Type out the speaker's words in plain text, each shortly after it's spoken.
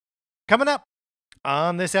Coming up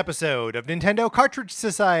on this episode of Nintendo Cartridge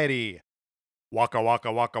Society. Waka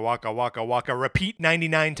waka waka waka waka waka repeat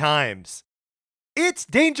 99 times. It's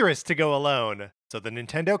dangerous to go alone, so the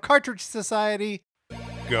Nintendo Cartridge Society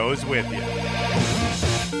goes with you.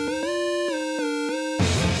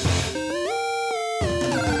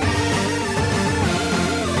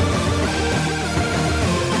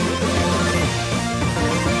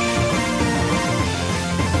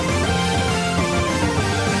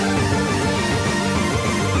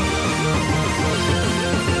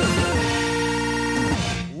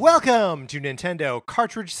 Welcome to Nintendo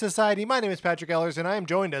Cartridge Society. My name is Patrick Ellers, and I am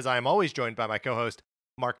joined, as I am always joined, by my co-host,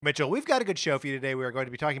 Mark Mitchell. We've got a good show for you today. We are going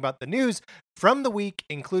to be talking about the news from the week,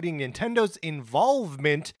 including Nintendo's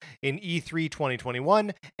involvement in E3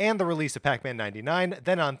 2021 and the release of Pac-Man 99.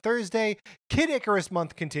 Then on Thursday, Kid Icarus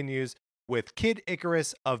Month continues with Kid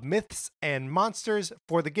Icarus of Myths and Monsters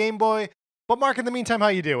for the Game Boy. But Mark, in the meantime, how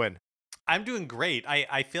you doing? I'm doing great.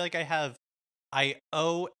 I feel like I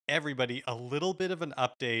owe everybody a little bit of an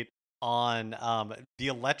update on the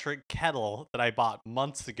electric kettle that I bought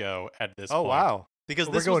months ago at this point. Oh, wow. Because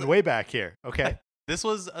we're going way back here. Okay. This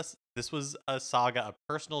was a saga, a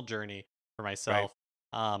personal journey for myself.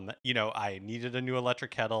 Right. I needed a new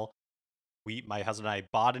electric kettle. My husband and I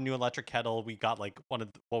bought a new electric kettle. We got like one of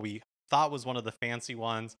what we thought was one of the fancy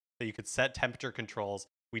ones that you could set temperature controls.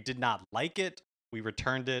 We did not like it. We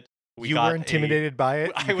returned it. You were intimidated by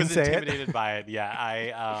it? I was intimidated by it. Yeah,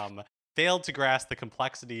 I failed to grasp the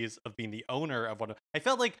complexities of being the owner of one. I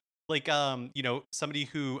felt like somebody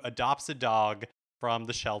who adopts a dog from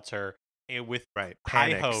the shelter with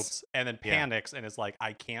high hopes and then panics and is like,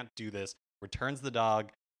 I can't do this. Returns the dog,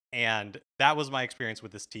 and that was my experience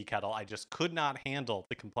with this tea kettle. I just could not handle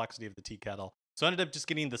the complexity of the tea kettle, so I ended up just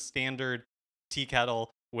getting the standard tea kettle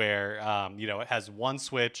where it has one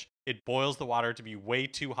switch. It boils the water to be way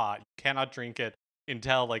too hot. You cannot drink it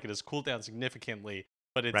until it has cooled down significantly,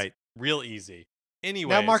 but it's real easy.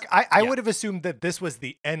 Anyway, now, Mark, I would have assumed that this was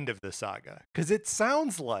the end of the saga, because it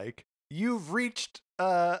sounds like you've reached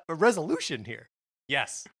a resolution here.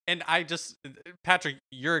 Yes, and Patrick,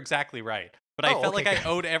 you're exactly right. But I felt like I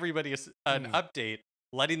owed everybody an update,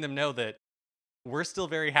 letting them know that we're still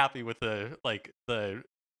very happy with the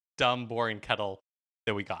dumb, boring kettle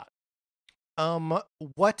that we got.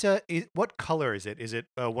 What color is it? Is it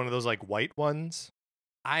one of those white ones?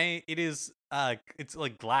 It's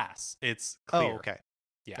like glass. It's clear. Oh, okay.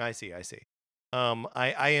 Yeah, I see.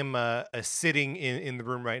 I am sitting in the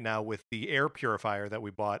room right now with the air purifier that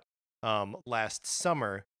we bought last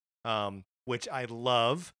summer, which I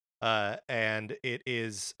love. And it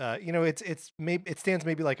is it stands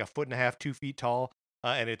maybe like 1.5 feet, 2 feet tall,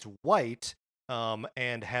 and it's white,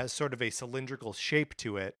 and has sort of a cylindrical shape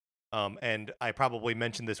to it. And I probably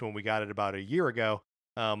mentioned this when we got it about a year ago.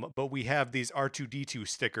 But we have these R2-D2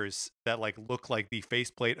 stickers that look like the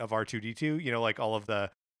faceplate of R2-D2, all of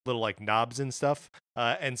the little knobs and stuff.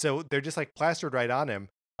 And so they're just plastered right on him.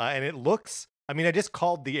 And it looks, I just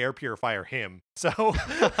called the air purifier him. So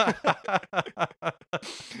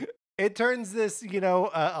it turns this,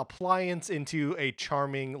 appliance into a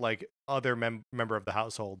charming, other member of the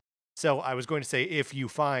household. So I was going to say, if you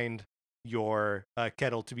find your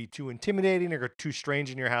kettle to be too intimidating or too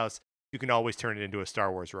strange in your house, you can always turn it into a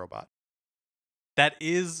Star Wars robot. That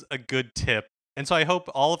is a good tip. And so I hope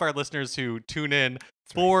all of our listeners who tune in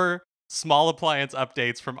for small appliance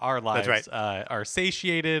updates from our lives are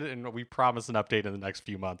satiated, and we promise an update in the next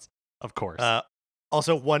few months, of course.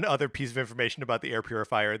 Also, one other piece of information about the air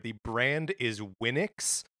purifier. The brand is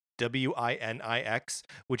Winix, Winix,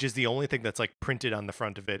 which is the only thing that's printed on the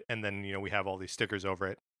front of it. And then, we have all these stickers over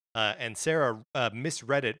it. And Sarah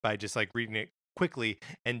misread it by just reading it quickly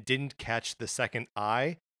and didn't catch the second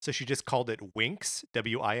I. So she just called it Winx,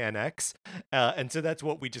 Winx. And so that's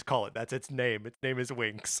what we just call it. That's its name. Its name is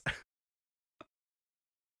Winx.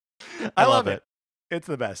 I love it. It's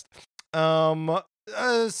the best.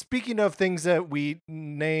 Speaking of things that we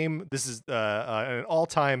name, this is an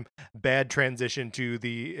all-time bad transition to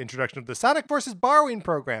the introduction of the Sonic Forces borrowing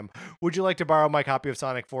program. Would you like to borrow my copy of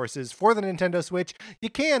Sonic Forces for the Nintendo Switch? You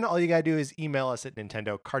can. All you gotta do is email us at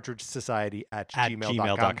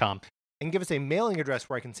nintendocartridgesociety@gmail.com and give us a mailing address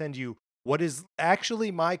where I can send you what is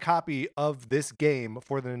actually my copy of this game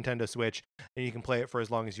for the Nintendo Switch, and you can play it for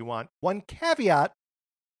as long as you want. One caveat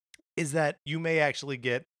is that you may actually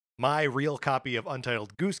get my real copy of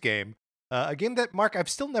Untitled Goose Game, a game that, Mark, I've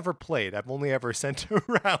still never played. I've only ever sent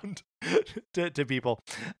around to people.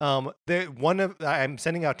 I'm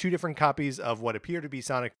sending out 2 different copies of what appear to be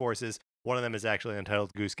Sonic Forces. One of them is actually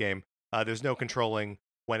Untitled Goose Game. There's no controlling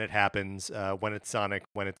when it happens, when it's Sonic,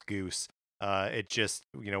 when it's Goose. it just,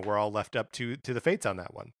 we're all left up to the fates on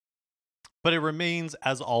that one. But it remains,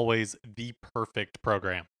 as always, the perfect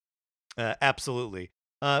program. Absolutely.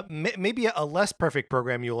 Maybe a less perfect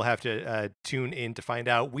program you will have to tune in to find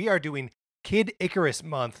out. We are doing Kid Icarus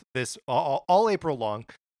month this all April long.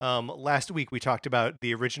 Last week we talked about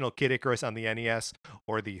the original Kid Icarus on the NES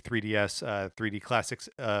or the 3DS 3D Classics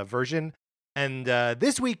version. And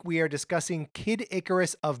this week we are discussing Kid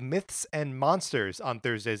Icarus of Myths and Monsters on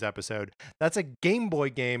Thursday's episode. That's a Game Boy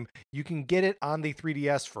game. You can get it on the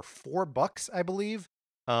 3DS for $4, I believe.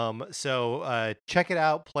 So check it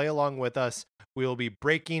out, play along with us. We will be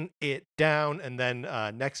breaking it down. And then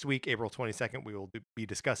next week, April 22nd, we will be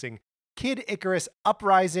discussing Kid Icarus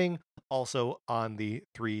Uprising, also on the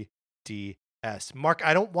 3DS. Mark,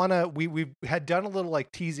 I don't want to, we had done a little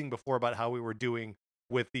like teasing before about how we were doing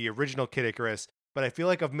with the original Kid Icarus, but I feel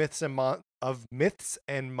like of Myths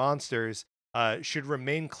and Monsters should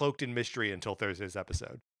remain cloaked in mystery until Thursday's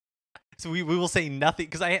episode. So we will say nothing,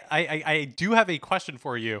 because I do have a question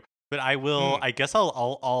for you, but I will I guess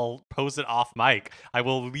I'll pose it off mic. I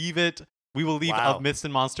will leave it. We will leave Wow. Of Myths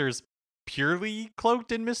and Monsters purely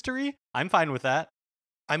cloaked in mystery. I'm fine with that.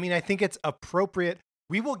 I mean, I think it's appropriate.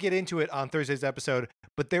 We will get into it on Thursday's episode,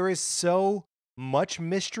 but there is so much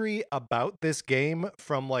mystery about this game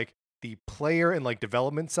from like the player and like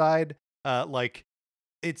development side. I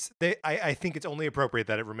think it's only appropriate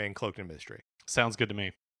that it remain cloaked in mystery. Sounds good to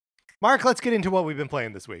me. Mark, let's get into what we've been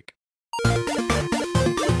playing this week.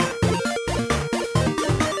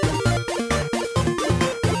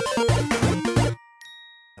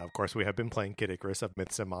 Of course, we have been playing Kid Icarus of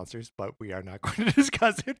Myths and Monsters, but we are not going to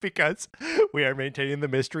discuss it because we are maintaining the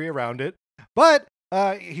mystery around it. But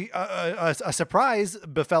a surprise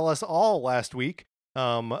befell us all last week,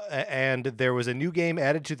 and there was a new game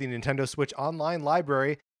added to the Nintendo Switch Online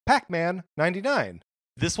library, Pac-Man 99.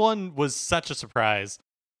 This one was such a surprise.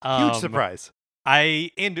 Huge surprise.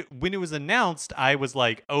 And when it was announced, I was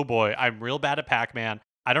like, oh boy, I'm real bad at Pac-Man.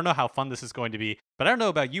 I don't know how fun this is going to be, but I don't know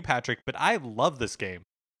about you, Patrick, but I love this game.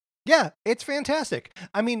 Yeah, it's fantastic.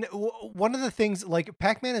 I mean, one of the things, like,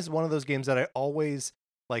 Pac-Man is one of those games that I always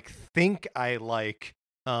like think I like,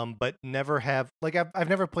 but never have. Like, I've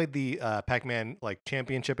never played the Pac-Man like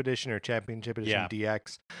Championship Edition or Championship Edition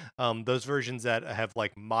DX. Those versions that have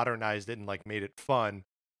like modernized it and like made it fun.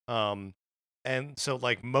 And so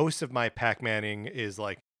like most of my Pac-Maning is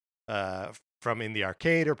like from in the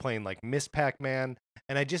arcade or playing like Miss Pac-Man,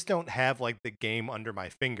 and I just don't have like the game under my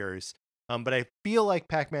fingers. But I feel like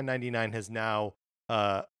Pac-Man 99 has now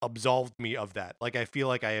absolved me of that. Like, I feel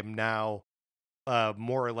like I am now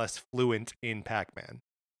more or less fluent in Pac-Man.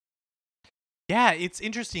 Yeah, it's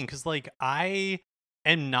interesting because, like, I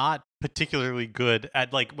am not particularly good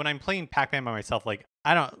at, like, when I'm playing Pac-Man by myself, like,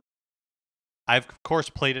 I've, of course,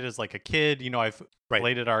 played it as, like, a kid. I've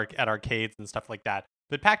played it at arcades and stuff like that.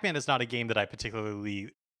 But Pac-Man is not a game that I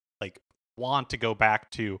particularly, like, want to go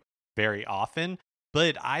back to very often.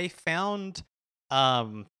 But I found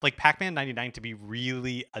like Pac-Man 99 to be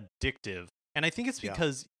really addictive. And I think it's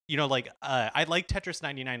because, I like Tetris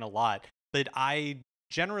 99 a lot, but I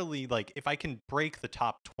generally, like, if I can break the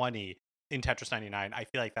top 20 in Tetris 99, I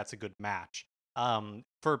feel like that's a good match.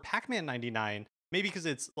 For Pac-Man 99, maybe because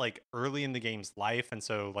it's like early in the game's life, and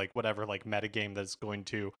so like whatever like metagame that's going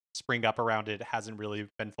to spring up around it hasn't really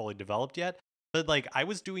been fully developed yet. But like I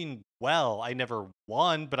was doing well. I never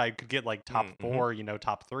won, but I could get like top 4,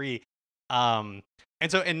 top 3. I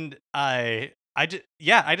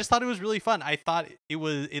just thought it was really fun. I thought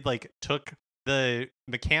it like took the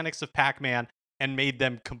mechanics of Pac-Man and made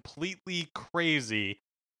them completely crazy.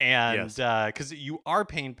 And because you are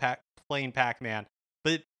playing Pac-Man,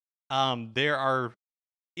 but there are,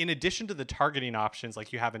 in addition to the targeting options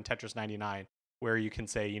like you have in Tetris 99, where you can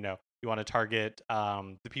say, you want to target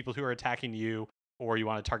the people who are attacking you, or you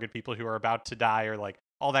want to target people who are about to die, or like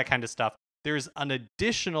all that kind of stuff. There's an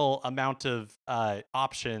additional amount of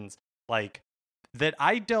options like that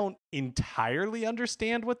I don't entirely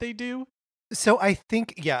understand what they do. So I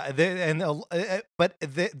think, but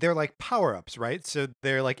they're like power-ups, right? So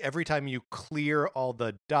they're like every time you clear all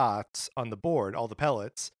the dots on the board, all the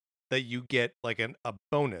pellets, that you get like a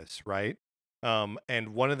bonus, right? And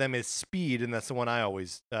one of them is speed, and that's the one I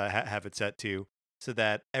always have it set to, so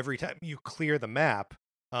that every time you clear the map,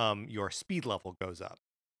 your speed level goes up.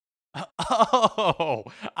 Oh,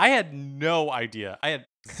 I had no idea. I had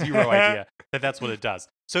zero idea that that's what it does.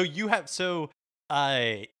 So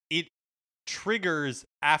it triggers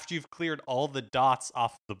after you've cleared all the dots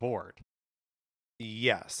off the board.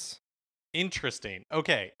 Yes. Interesting.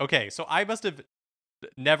 Okay. So I must have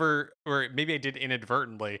never, or maybe I did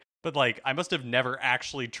inadvertently, but like I must have never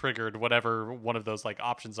actually triggered whatever one of those like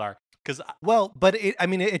options are. Because Well, but I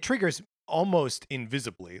mean, it triggers almost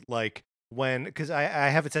invisibly. Like because I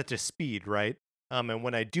have it set to speed, right? And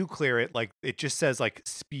when I do clear it, like it just says like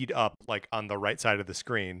speed up, like on the right side of the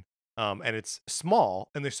screen. And it's small,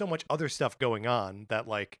 and there's so much other stuff going on that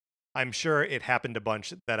like I'm sure it happened a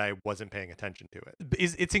bunch that I wasn't paying attention to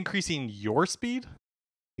it. it's increasing your speed?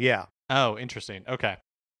 Yeah, Oh, interesting. Okay.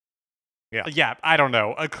 yeah, Yeah, I don't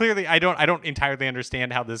know. Clearly, I don't entirely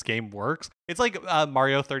understand how this game works. It's like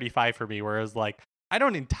Mario 35 for me, whereas like I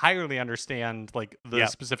don't entirely understand like the yeah,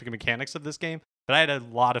 specific mechanics of this game, but I had a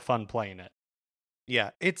lot of fun playing it.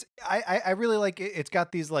 yeah. It's I really like it. It's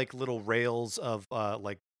got these like little rails of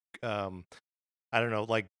like um I don't know,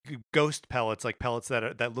 like ghost pellets, like pellets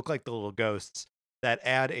that look like the little ghosts that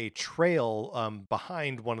add a trail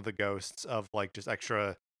behind one of the ghosts of like just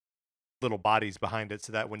extra little bodies behind it,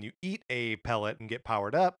 so that when you eat a pellet and get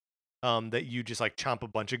powered up, that you just like chomp a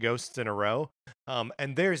bunch of ghosts in a row.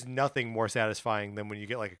 And there's nothing more satisfying than when you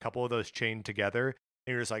get like a couple of those chained together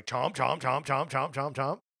and you're just like chomp, chomp, chomp, chomp, chomp, chomp,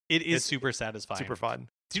 chomp. It is It's super satisfying. super fun.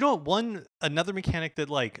 Do you know what, another mechanic that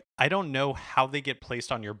like I don't know how they get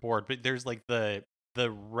placed on your board, but there's like the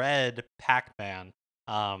red Pac-Man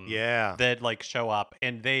Yeah. that like show up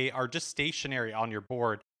and they are just stationary on your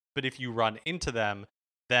board, but if you run into them,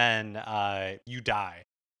 then you die.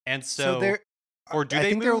 And So so, or do I they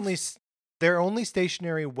think move? they're only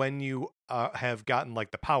stationary when you have gotten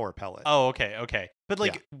like the power pellet. Oh, okay, okay. But Yeah.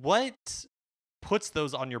 like what puts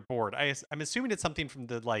those on your board? I'm assuming it's something from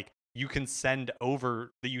the like you can send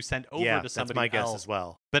over that you send over Yeah, to that's somebody my guess else. as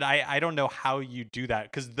well. But I don't know how you do that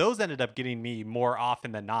because those ended up getting me more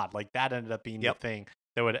often than not. Like that ended up being the Yep. thing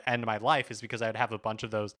that would end my life is because I would have a bunch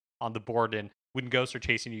of those on the board, and when ghosts are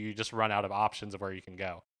chasing you, you just run out of options of where you can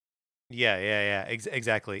go. Yeah, yeah, yeah,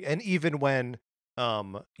 exactly. And even when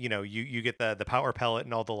you get the power pellet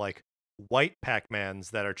and all the like white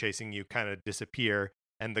Pac-Mans that are chasing you kind of disappear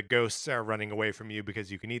and the ghosts are running away from you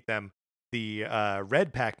because you can eat them. The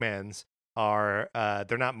red Pac-Mans are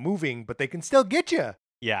they're not moving, but they can still get you.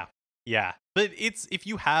 Yeah, yeah. But it's if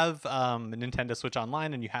you have a Nintendo Switch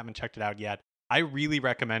Online and you haven't checked it out yet, I really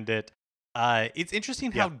recommend it. It's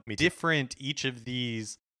interesting Yeah, how me too. different each of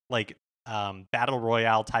these like battle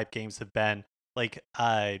royale type games have been. Like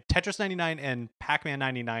Tetris 99 and Pac-Man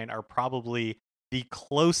 99 are probably the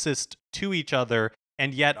closest to each other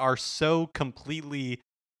and yet are so completely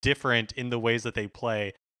different in the ways that they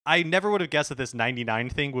play. I never would have guessed that this 99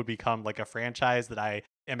 thing would become like a franchise that I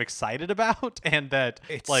am excited about and that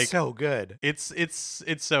It's like so good. it's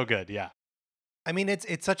so good. Yeah. I mean,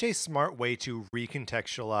 it's such a smart way to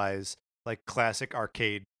recontextualize like classic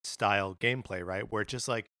arcade style gameplay, right? Where it's just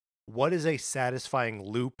like, what is a satisfying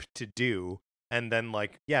loop to do, and then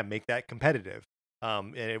like, yeah, make that competitive.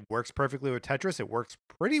 And it works perfectly with Tetris. It works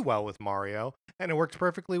pretty well with Mario, and it works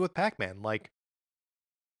perfectly with Pac-Man. Like,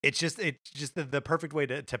 it's just the perfect way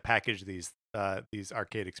to package these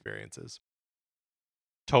arcade experiences.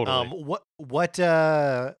 Totally. What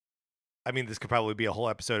I mean, this could probably be a whole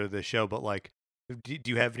episode of this show, but like, do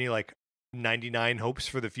you have any like 99 hopes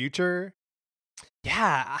for the future?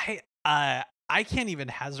 Yeah, I can't even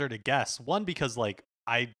hazard a guess. One because like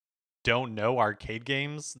I don't know arcade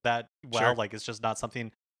games that well, Sure. like it's just not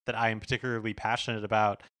something that I am particularly passionate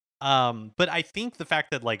about. But I think the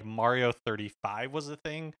fact that like Mario 35 was a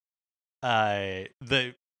thing,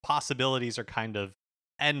 the possibilities are kind of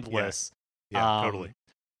endless. Yeah, totally. Um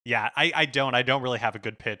yeah, I don't really have a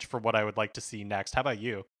good pitch for what I would like to see next. How about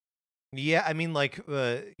you? Yeah, I mean, like,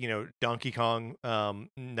 Donkey Kong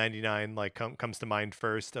 99 like comes to mind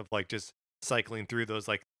first, of like just cycling through those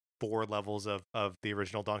like four levels of the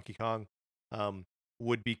original Donkey Kong um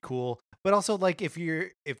would be cool. But also like if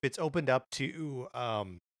it's opened up to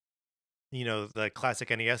the classic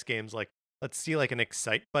NES games, like let's see, like an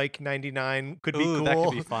Excite Bike 99 could be Ooh, that could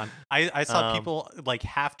cool. be fun. I saw um people like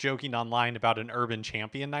half joking online about an Urban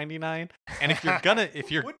Champion 99, and if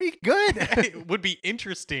you're would be good. it would be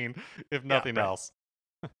interesting if Yeah, nothing right. else.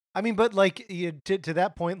 I mean, but like to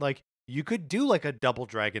that point, like you could do like a Double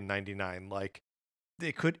Dragon 99. Like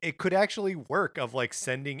it could actually work, of like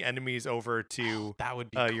sending enemies over to That would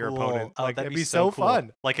be your cool. opponent. Oh, Like that'd it'd be be so so cool.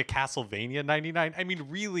 fun. Like a Castlevania 99. I mean,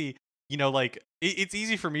 really, like it's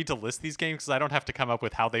easy for me to list these games because I don't have to come up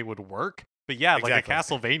with how they would work. But yeah, like a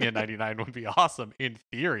Exactly. Castlevania 99 would be awesome in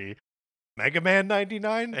theory. Mega Man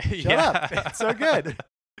 99. Shut Yeah. up. It's so good.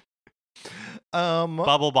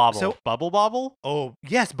 Bubble Bobble. So- Bubble Bobble? Oh,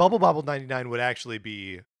 yes, Bubble Bobble 99 would actually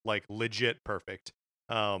be like legit perfect.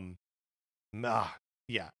 Yeah.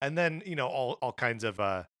 And then, all kinds of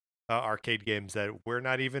arcade games that we're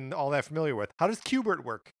not even all that familiar with. How does Qbert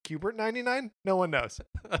work? Qbert 99? No one knows.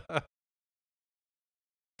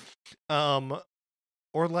 Um,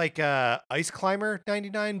 or like Ice Climber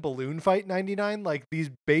 99, Balloon Fight 99, like these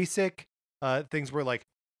basic things where like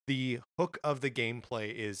the hook of the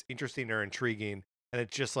gameplay is interesting or intriguing, and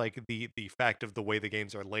it's just like the fact of the way the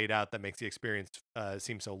games are laid out that makes the experience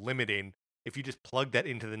seem so limiting. If you just plug that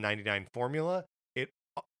into the 99 formula, it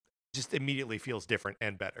just immediately feels different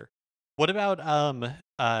and better. What about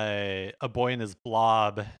A Boy and His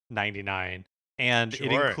Blob 99? And it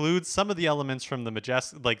Sure. includes some of the elements from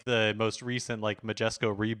the like the most recent like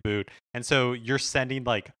Majesco reboot. And so you're sending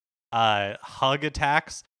like hug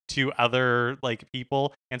attacks to other like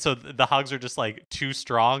people. And so the hugs are just like too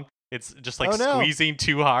strong. It's just like Oh no. squeezing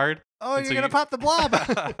too hard. Oh, And you're so gonna pop the blob.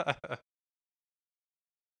 you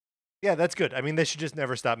Yeah, that's good. I mean, they should just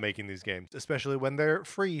never stop making these games, especially when they're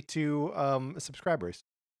free to subscribers.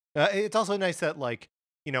 It's also nice that, like,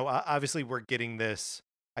 obviously we're getting this,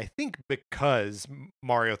 I think, because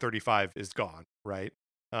Mario 35 is gone, right?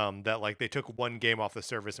 That like they took one game off the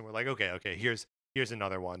service and we're like, okay, here's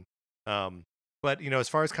another one. Um, but as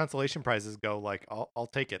far as consolation prizes go, like I'll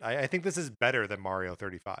take it. I think this is better than Mario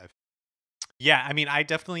 35. Yeah, I mean, I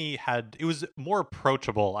definitely had it was more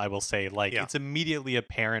approachable, I will say. Like Yeah, it's immediately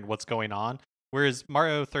apparent what's going on. Whereas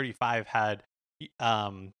Mario 35 had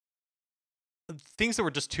um things that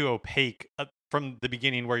were just too opaque from the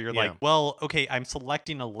beginning where you're like, yeah, well, okay, I'm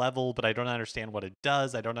selecting a level, but I don't understand what it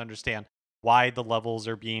does. I don't understand why the levels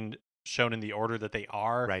are being shown in the order that they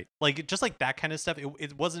are. right. Like just like that kind of stuff.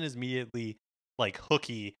 It wasn't as immediately like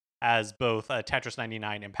hooky as both Tetris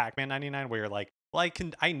 99 and Pac-Man 99, where you're like, well,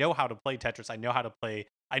 I know how to play Tetris. I know how to play.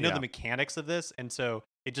 I know the Yeah, mechanics of this, and so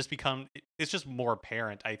it's just more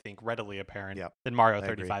apparent. I think readily apparent yeah, than Mario I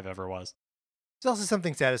agree. 35 ever was. There's also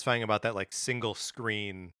something satisfying about that like single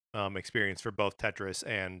screen experience for both Tetris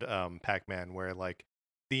and Pac-Man, where like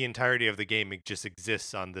the entirety of the game just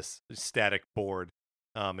exists on this static board,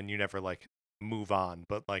 and you never like move on.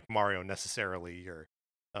 But like Mario, necessarily you're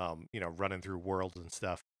running through worlds and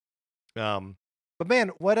stuff. Um, but man,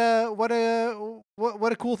 what a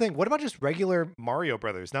cool thing! What about just regular Mario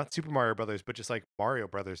Brothers, not Super Mario Brothers, but just like Mario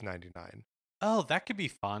Brothers 99? Oh, that could be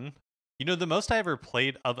fun. You know, the most I ever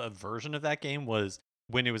played of a version of that game was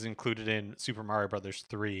when it was included in Super Mario Brothers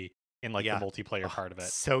 3 in like the Yeah, multiplayer oh, part of it.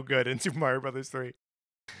 so good in Super Mario Brothers 3.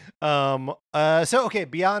 So okay,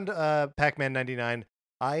 beyond Pac-Man 99,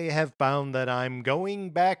 I have found that I'm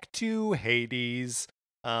going back to Hades,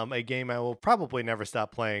 a game I will probably never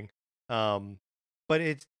stop playing. Um, but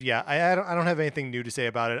it's yeah, I don't have anything new to say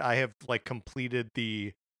about it. I have like completed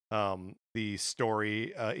the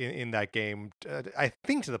story in that game. I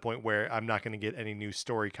think to the point where I'm not going to get any new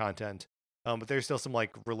story content. But there's still some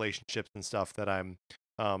like relationships and stuff that I'm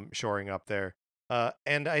shoring up there.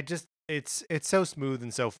 And I just it's so smooth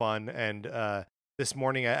and so fun. And this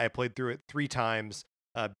morning I played through it 3 times,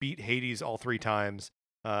 beat Hades all 3 times,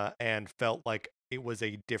 and felt like it was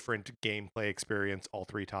a different gameplay experience all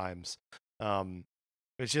 3 times. Um,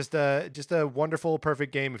 it's just a wonderful,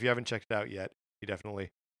 perfect game. If you haven't checked it out yet, you definitely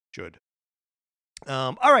should.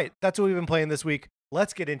 All right, that's what we've been playing this week.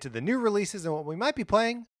 Let's get into the new releases and what we might be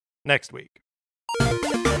playing next week.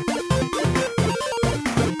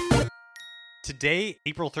 Today,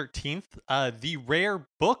 April 13th, the rare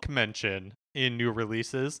book mention in new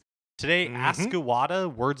releases. Today, Ask Mm-hmm.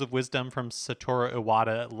 Iwata, Words of Wisdom from Satoru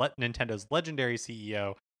Iwata, Nintendo's legendary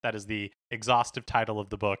CEO. That is the exhaustive title of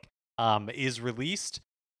the book, is released.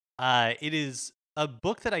 It is a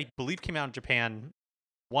book that I believe came out in Japan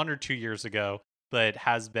 1 or 2 years ago, but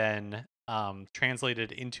has been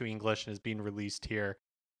translated into English and is being released here.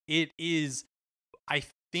 It is, I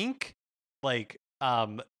think, like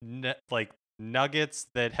like nuggets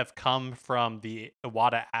that have come from the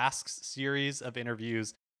Iwata Asks series of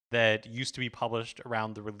interviews that used to be published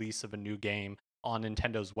around the release of a new game on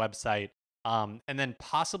Nintendo's website. And then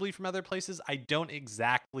possibly from other places. I don't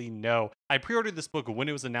exactly know. I pre-ordered this book when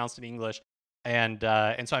it was announced in English, and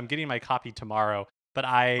so I'm getting my copy tomorrow. But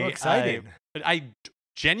Oh, exciting. I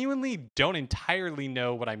genuinely don't entirely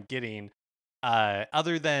know what I'm getting.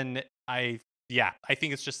 Other than I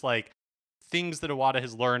think it's just like things that Iwata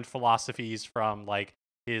has learned, philosophies from like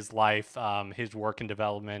his life, his work and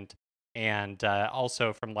development, and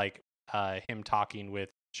also from like him talking with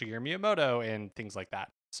Shigeru Miyamoto and things like that.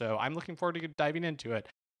 So I'm looking forward to diving into it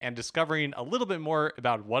and discovering a little bit more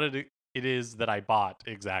about what it is that I bought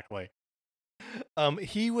exactly.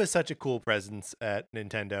 He was such a cool presence at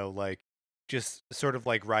Nintendo, like just sort of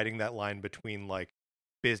like riding that line between like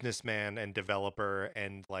businessman and developer,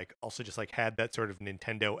 and like also just like had that sort of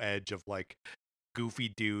Nintendo edge of like goofy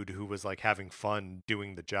dude who was like having fun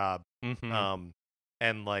doing the job. Mm-hmm.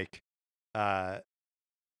 And like uh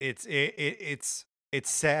it's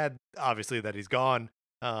sad obviously that he's gone,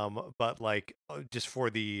 but like just for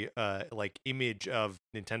the like image of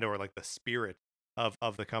Nintendo, or like the spirit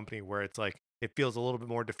of the company, where it's like it feels a little bit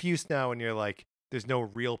more diffuse now, and you're like there's no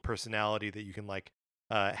real personality that you can like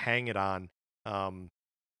hang it on.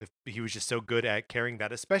 If he was just so good at carrying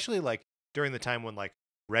that, especially like during the time when like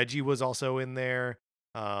Reggie was also in there,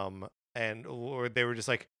 and or they were just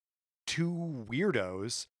like two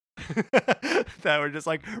weirdos that were just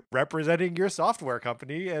like representing your software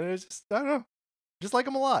company, and it's just, I don't know, just like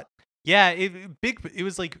them a lot. Yeah, it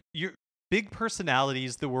was like your big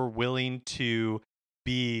personalities that were willing to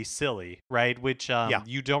be silly, right? Which Yeah,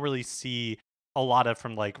 you don't really see a lot of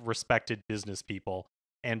from like respected business people.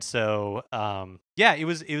 And so yeah, it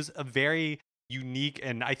was a very unique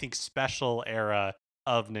and I think special era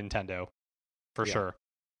of Nintendo for yeah. sure.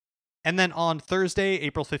 And then on Thursday,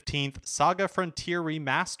 April 15th, Saga Frontier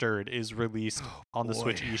Remastered is released Oh on the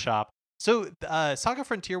Switch boy. eShop. So, Saga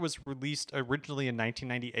Frontier was released originally in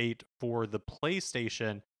 1998 for the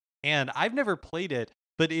PlayStation, and I've never played it,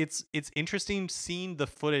 but it's interesting seeing the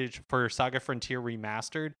footage for Saga Frontier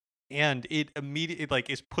Remastered, and it immediately like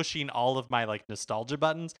is pushing all of my like nostalgia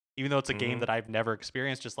buttons, even though it's a game Hmm. that I've never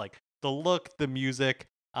experienced. Just like the look, the music.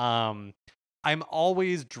 Um, I'm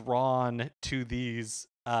always drawn to these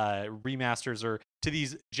remasters or to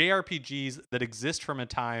these JRPGs that exist from a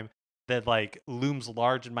time that like looms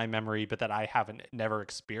large in my memory but that I haven't never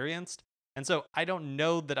experienced. And so I don't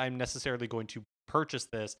know that I'm necessarily going to purchase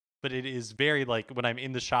this, but it is very like when I'm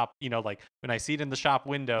in the shop, like when I see it in the shop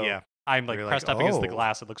window, Yeah, I'm where like you're like, pressed up against the oh.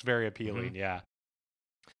 glass. It looks very Hmm. appealing. Yeah.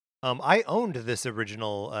 I owned this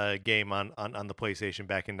original game on the PlayStation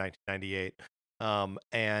back in 1998,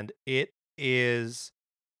 and it is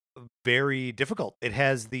very difficult. It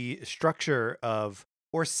has the structure of,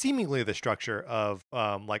 or seemingly the structure of,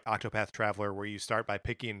 like Octopath Traveler, where you start by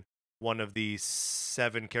picking one of the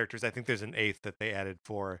seven characters. I think there's an eighth that they added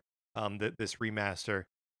for this remaster,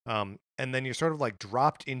 and then you're sort of like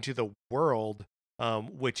dropped into the world,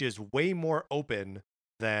 which is way more open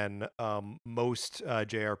than most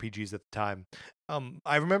JRPGs at the time.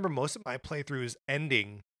 I remember most of my playthroughs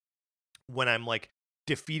ending when I'm like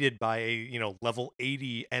defeated by a level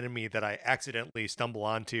 80 enemy that I accidentally stumble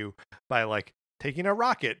onto by like taking a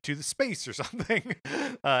rocket to the space or something,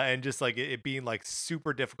 and just like it being like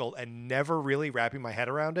super difficult and never really wrapping my head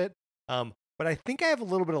around it. But I think I have a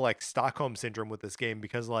little bit of like Stockholm syndrome with this game,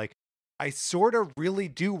 because like I sort of really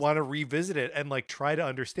do want to revisit it and like try to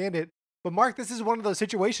understand it. But Mark, this is one of those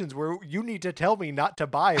situations where you need to tell me not to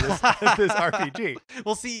buy this this RPG.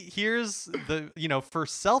 Well, see, here's for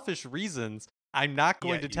selfish reasons, I'm not Yeah,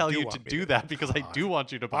 going to you tell do you to want me do to. that because I Oh, do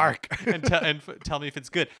want you to buy Mark. it and tell me if it's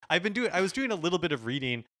good. I was doing a little bit of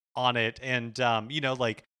reading on it, and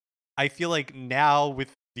like I feel like now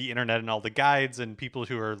with the internet and all the guides and people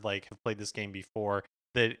who are like have played this game before,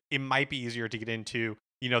 that it might be easier to get into.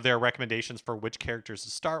 There are recommendations for which characters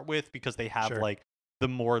to start with because they have Sure. like the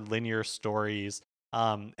more linear stories.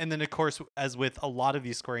 And then of course, as with a lot of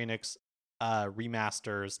these Square Enix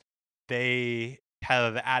remasters, they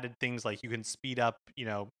have added things like you can speed up,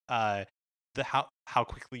 the how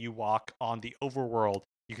quickly you walk on the overworld.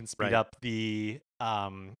 You can speed Right. up the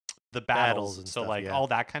Battles battles. and So stuff, like yeah. all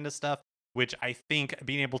that kind of stuff, which I think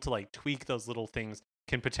being able to like tweak those little things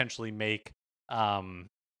can potentially make um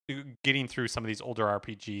getting through some of these older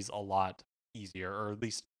RPGs a lot easier, or at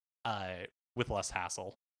least with less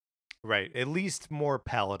hassle. Right. At least more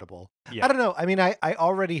palatable. I Yeah. don't know. I mean, I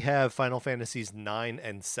already have Final Fantasies 9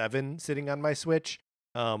 and 7 sitting on my Switch,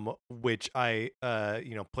 which I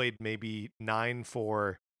played maybe 9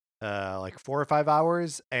 for like 4 or 5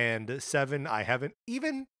 hours, and 7 I haven't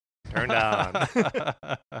even turned on.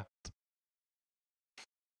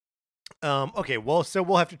 Okay, well, so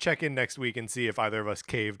we'll have to check in next week and see if either of us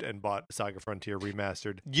caved and bought Saga Frontier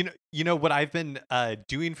Remastered. You know what I've been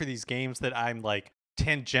doing for these games that I'm like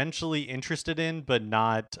tangentially interested in but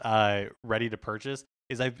not ready to purchase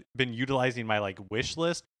is I've been utilizing my like wish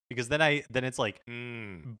list, because then it's like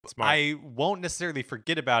Smart. I won't necessarily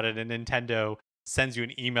forget about it, and Nintendo sends you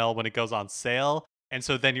an email when it goes on sale. And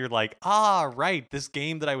so then you're like, right, this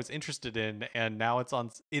game that I was interested in, and now it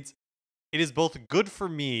is both good for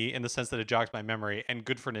me in the sense that it jogs my memory, and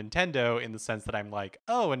good for Nintendo in the sense that I'm like,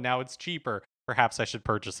 oh, and now it's cheaper. Perhaps I should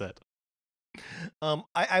purchase it.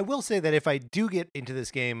 I will say that if I do get into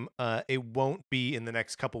this game, it won't be in the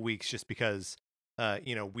next couple weeks, just because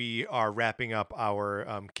we are wrapping up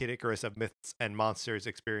our Kid Icarus of Myths and Monsters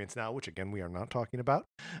experience now, which again we are not talking about.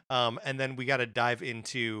 And then we got to dive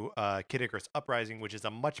into Kid Icarus Uprising, which is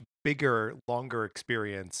a much bigger, longer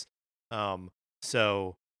experience.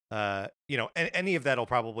 So any of that'll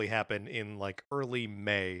probably happen in like early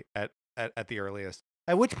May at the earliest.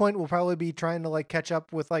 At which point we'll probably be trying to like catch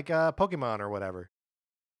up with like Pokemon or whatever.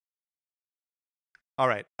 All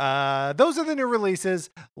right. Those are the new releases.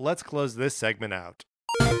 Let's close this segment out.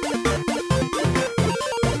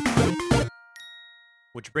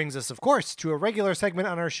 Which brings us, of course, to a regular segment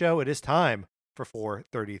on our show. It is time for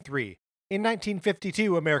 433. In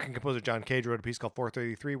 1952, American composer John Cage wrote a piece called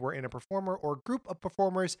 433, wherein a performer or group of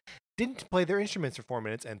performers didn't play their instruments for 4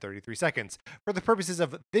 minutes and 33 seconds. For the purposes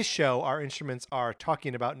of this show, our instruments are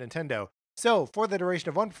talking about Nintendo. So, for the duration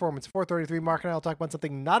of one performance, 433, Mark and I will talk about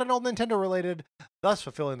something not at all Nintendo related, thus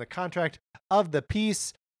fulfilling the contract of the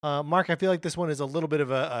piece. Mark, I feel like this one is a little bit of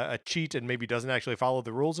a cheat and maybe doesn't actually follow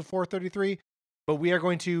the rules of 433. But we are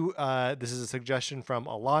going to, this is a suggestion from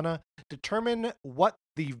Alana, determine what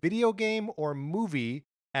the video game or movie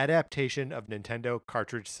adaptation of Nintendo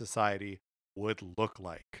Cartridge Society would look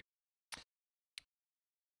like.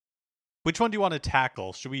 Which one do you want to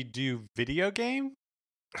tackle? Should we do video game?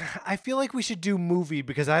 I feel like we should do movie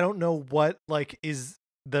because I don't know what like is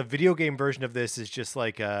the video game version of this is just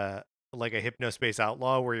like a Hypnospace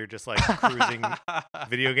Outlaw where you're just like cruising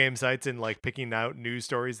video game sites and like picking out news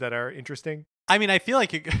stories that are interesting. I mean, I feel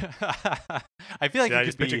like it could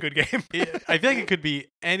be a good game. I feel like it could be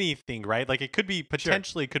anything, right? Like it could be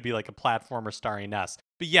potentially could be like a platformer starring us.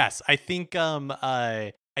 But yes, I think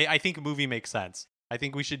I think a movie makes sense. I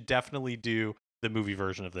think we should definitely do the movie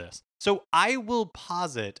version of this. So I will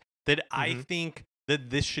posit that I think that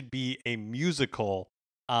this should be a musical,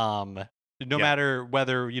 no matter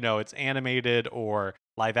whether, it's animated or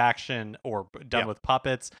live action or done with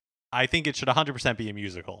puppets. I think it should 100% be a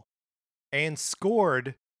musical. And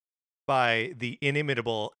scored by the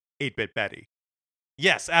inimitable 8-Bit Betty.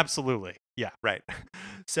 Yes, absolutely. Yeah. Right.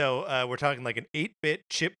 So we're talking like an 8-bit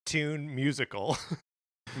chiptune musical.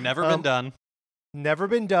 Never been done. Never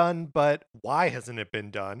been done, but why hasn't it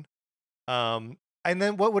been done? And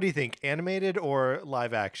then what do you think? Animated or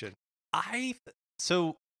live action? I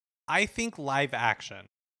think live action.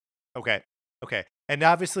 Okay. And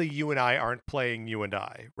obviously you and I aren't playing you and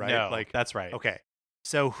I, right? No, that's right. Okay.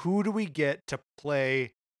 So who do we get to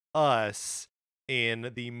play us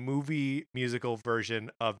in the movie musical version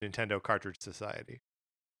of Nintendo Cartridge Society?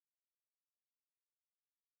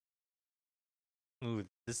 Ooh,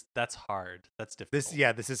 that's hard. That's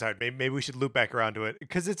difficult. This is hard. Maybe we should loop back around to it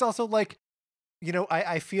because it's also like,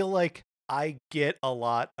 I feel like I get a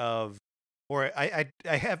lot of, or I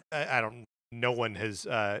have, I don't. No one has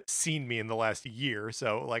seen me in the last year,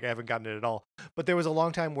 so like I haven't gotten it at all. But there was a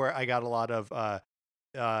long time where I got a lot of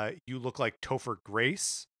you look like Topher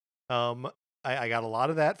Grace. I got a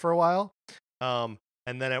lot of that for a while. And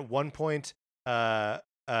then at one point,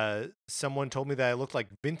 someone told me that I looked like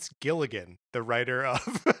Vince Gilligan, the writer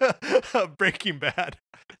of Breaking Bad.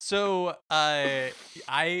 So I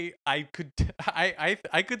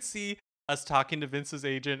could see us talking to Vince's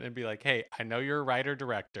agent and be like, "Hey, I know you're a writer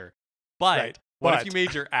director, but what if you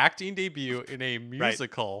made your acting debut in a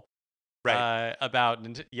musical about?"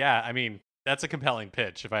 Yeah, I mean, that's a compelling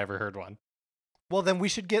pitch if I ever heard one. Well, then we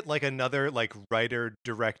should get like another like writer,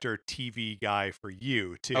 director, TV guy for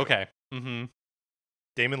you too. Okay. Mm-hmm.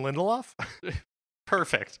 Damon Lindelof?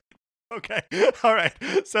 Perfect. Okay. All right.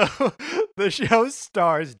 So the show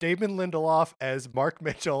stars Damon Lindelof as Mark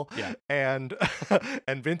Mitchell and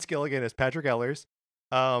Vince Gilligan as Patrick Ellers.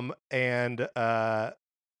 And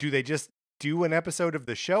do they just do an episode of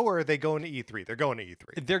the show or are they going to E3? They're going to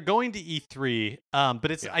E3. They're going to E3.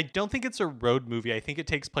 But it's I don't think it's a road movie. I think it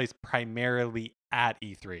takes place primarily at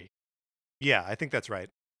E3. Yeah, I think that's right.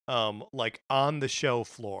 Like on the show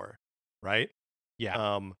floor, right?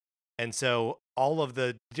 Yeah. And so all of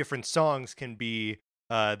the different songs can be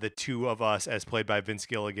the two of us as played by Vince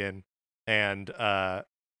Gilligan and Damon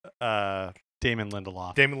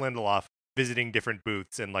Lindelof. Damon Lindelof visiting different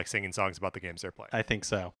booths and like singing songs about the games they're playing. I think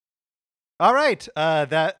so. All right.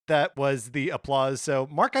 That was the applause. So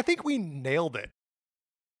Mark, I think we nailed it.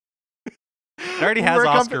 It already has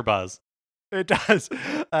Oscar buzz. It does.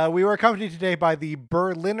 We were accompanied today by the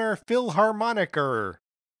Berliner Philharmoniker.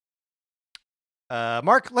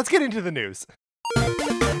 Mark, let's get into the news.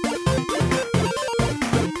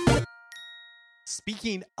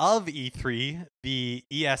 Speaking of E3, the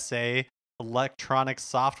ESA, Electronic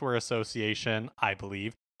Software Association, I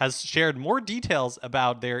believe, has shared more details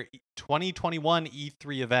about their 2021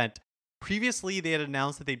 E3 event Previously, they had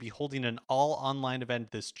announced that they'd be holding an all online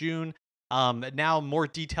event this June. Now more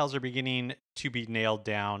details are beginning to be nailed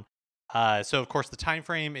down. So of course the time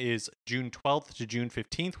frame is June 12th to June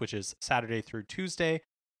 15th, which is Saturday through Tuesday.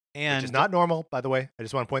 which is And not normal, by the way. I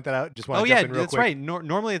just want to point that out. Just want oh to jump yeah, in real that's quick. right.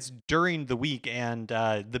 Normally it's during the week, and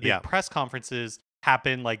the big Yeah. press conferences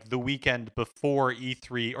happen like the weekend before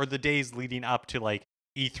E3 or the days leading up to like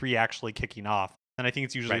E3 actually kicking off. And I think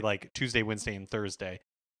it's usually Right. like Tuesday, Wednesday, and Thursday.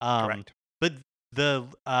 Correct. But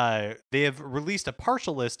they have released a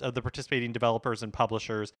partial list of the participating developers and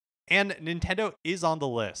publishers, and Nintendo is on the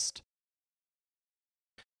list.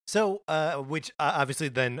 So, which obviously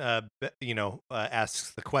then,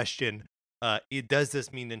 asks the question: does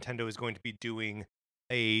this mean Nintendo is going to be doing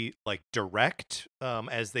a like direct,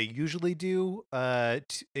 as they usually do,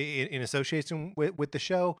 in association with the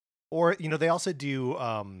show, or they also do,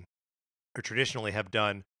 or traditionally have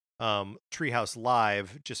done, Treehouse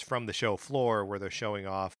Live just from the show floor where they're showing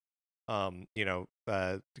off,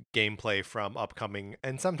 gameplay from upcoming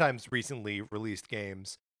and sometimes recently released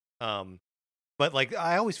games. Um, but like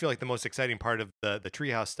I always feel like the most exciting part of the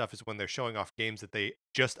Treehouse stuff is when they're showing off games that they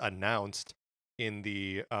just announced in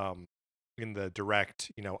the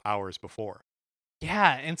direct, hours before.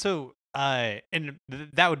 Yeah, and so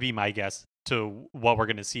that would be my guess to what we're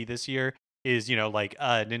going to see this year is like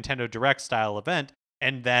a Nintendo Direct style event,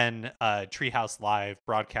 and then Treehouse Live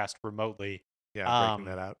broadcast remotely. Yeah, breaking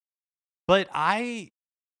Um, that out. but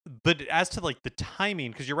but as to like the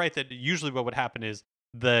timing, because you're right that usually what would happen is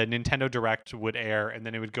the Nintendo Direct would air, and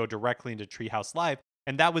then it would go directly into Treehouse Live,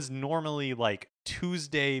 and that was normally like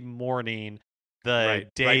Tuesday morning, the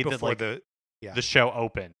day Right that before like yeah. the show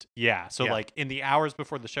opened. Yeah. So Yeah. like in the hours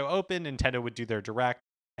before the show opened, Nintendo would do their direct,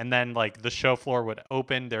 and then like the show floor would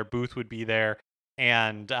open, their booth would be there,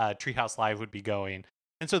 and Treehouse Live would be going.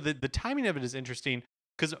 And so the timing of it is interesting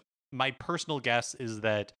because my personal guess is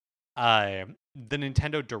that the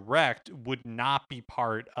Nintendo Direct would not be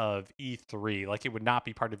part of E3. Like it would not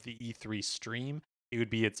be part of the E3 stream. It would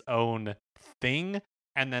be its own thing.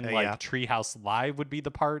 And then Yeah. like Treehouse Live would be the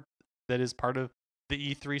part that is part of the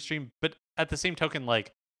E3 stream. But at the same token,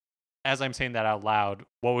 like as I'm saying that out loud,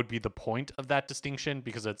 what would be the point of that distinction?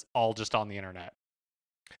 Because it's all just on the internet.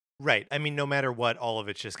 Right. I mean, no matter what, all of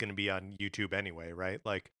it's just going to be on YouTube anyway, right?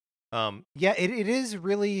 Like, yeah, it is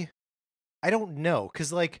really. I don't know,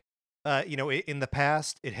 because like, in the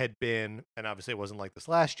past it had been, and obviously it wasn't like this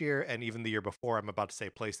last year, and even the year before. I'm about to say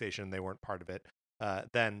PlayStation; they weren't part of it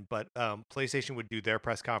then, but PlayStation would do their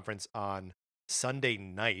press conference on Sunday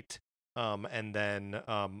night, and then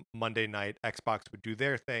Monday night Xbox would do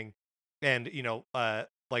their thing, and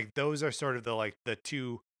like those are sort of the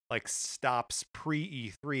two like stops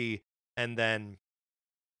pre E3, and then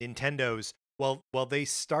Nintendo's, well, they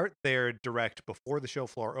start their direct before the show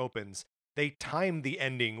floor opens. They time the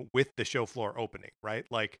ending with the show floor opening, right?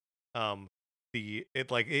 Like,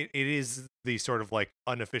 it is the sort of like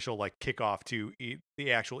unofficial like kickoff to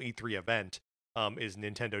the actual E3 event. Is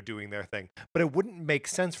Nintendo doing their thing? But it wouldn't make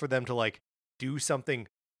sense for them to like do something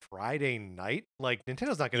Friday night. Like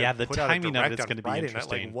Nintendo's not going Yeah, to the put out a timing of direct it's on going to be Friday night.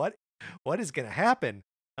 Like interesting. what is going to happen?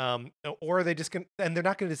 Or are they just gonna, and they're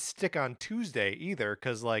not gonna stick on Tuesday either,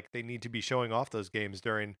 because like they need to be showing off those games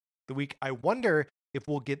during the week. I wonder if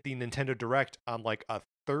we'll get the Nintendo Direct on like a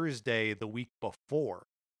Thursday the week before.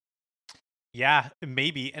 Yeah,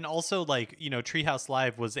 maybe. And also like, Treehouse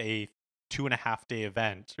Live was a 2.5 day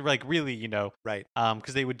event. Like really, Right.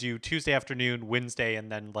 because they would do Tuesday afternoon, Wednesday,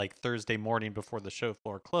 and then like Thursday morning before the show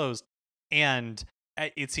floor closed. And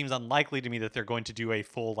it seems unlikely to me that they're going to do a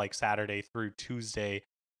full like Saturday through Tuesday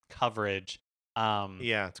coverage.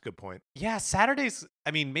 Yeah, it's a good point. Yeah, Saturdays,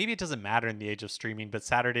 I mean, maybe it doesn't matter in the age of streaming, but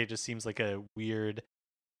Saturday just seems like a weird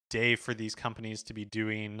day for these companies to be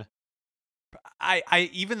doing. I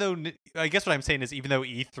even though I guess what I'm saying is even though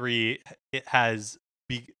E3 it has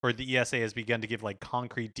or the ESA has begun to give like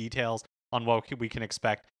concrete details on what we can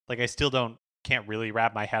expect, like I still can't really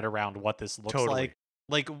wrap my head around what this looks Totally. like.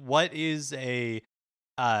 Like what is a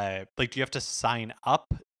like do you have to sign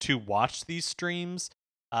up to watch these streams?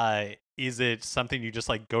 Is it something you just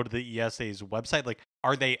like go to the ESA's website? Like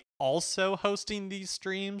are they also hosting these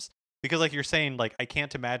streams? Because like you're saying, like I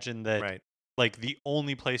can't imagine that Right. like the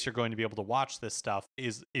only place you're going to be able to watch this stuff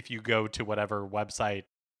is if you go to whatever website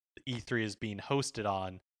E3 is being hosted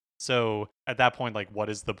on. So at that point, like what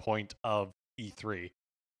is the point of E3?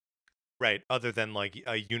 Right. Other than like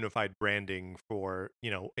a unified branding for,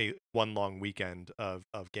 a one long weekend of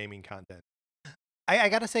gaming content. I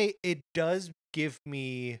gotta say, it does give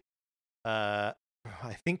me I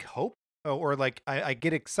think hope, or like I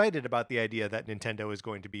get excited about the idea that Nintendo is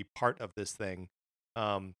going to be part of this thing.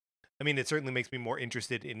 Um I mean, it certainly makes me more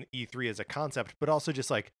interested in E3 as a concept, but also just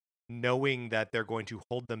like knowing that they're going to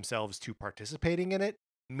hold themselves to participating in it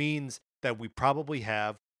means that we probably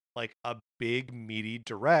have like a big meaty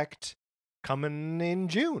direct coming in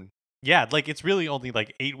June. Yeah, like it's really only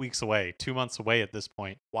like 8 weeks away, 2 months away at this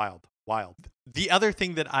point. Wild, wild. The other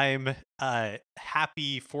thing that I'm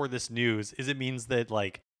happy for this news is it means that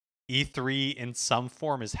like E3 in some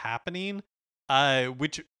form is happening.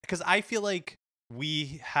 Which because I feel like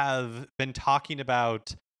we have been talking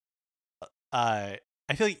about I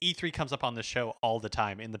feel like E3 comes up on the show all the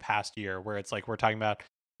time in the past year where it's like we're talking about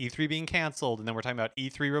E3 being canceled and then we're talking about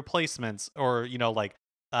E3 replacements or like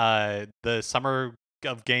the summer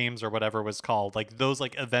of games or whatever was called, like those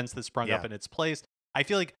like events that sprung up Yeah. in its place. I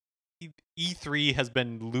feel like E3 has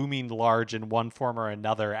been looming large in one form or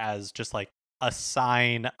another as just like a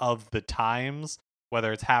sign of the times,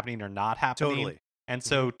 whether it's happening or not happening. Totally. And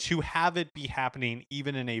so to have it be happening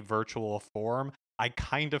even in a virtual form, I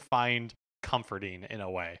kind of find comforting in a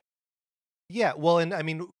way. Yeah, well, and I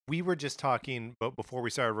mean, we were just talking, but before we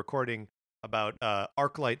started recording, about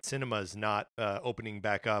ArcLight Cinemas not opening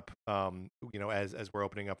back up, as we're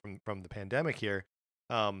opening up from the pandemic here,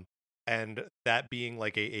 and that being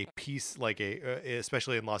like a piece, like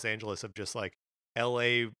especially in Los Angeles, of just like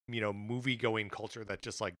LA, movie going culture that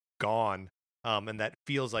just like gone, and that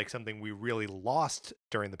feels like something we really lost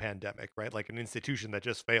during the pandemic, right? Like an institution that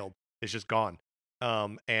just failed is just gone,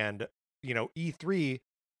 and E3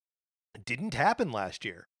 didn't happen last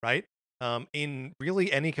year, right? In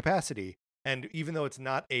really any capacity. And even though it's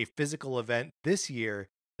not a physical event this year,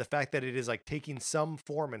 the fact that it is like taking some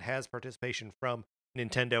form and has participation from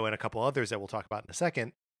Nintendo and a couple others that we'll talk about in a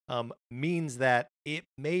second, means that it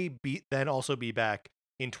may be then also be back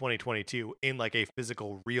in 2022 in like a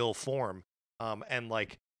physical, real form. And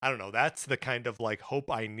like, I don't know, that's the kind of like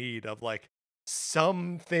hope I need of like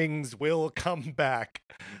some things will come back.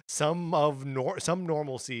 Some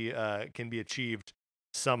normalcy can be achieved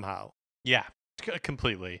somehow. Yeah,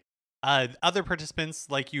 completely. Other participants,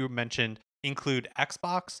 like you mentioned, include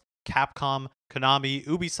Xbox, Capcom, Konami,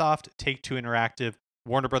 Ubisoft, Take-Two Interactive,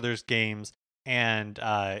 Warner Brothers Games, and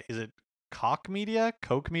is it Koch Media?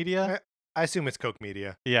 Coke Media? I assume it's Koch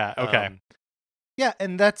Media. Yeah, okay. Yeah,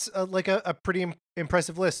 and that's like a pretty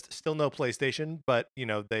impressive list. Still no PlayStation, but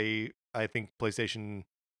I think PlayStation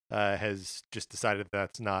has just decided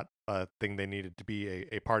that's not a thing they needed to be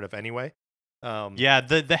a part of anyway. Yeah,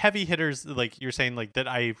 the heavy hitters, like you're saying, like that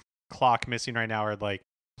I clock missing right now are like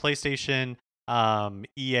PlayStation,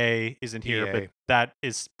 EA isn't here, EA. but that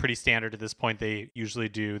is pretty standard at this point. They usually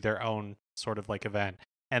do their own sort of like event,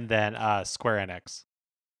 and then Square Enix.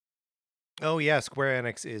 Oh yeah, Square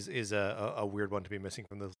Enix is a weird one to be missing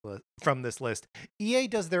from this list. EA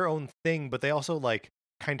does their own thing, but they also like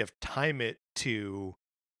kind of time it to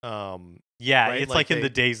Yeah, right? it's like in the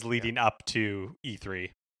days leading up to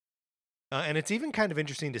E3. And it's even kind of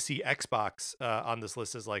interesting to see Xbox on this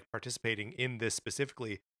list as like participating in this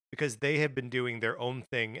specifically because they have been doing their own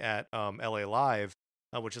thing at LA Live,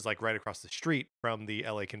 which is like right across the street from the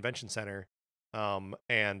LA Convention Center,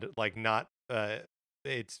 and like not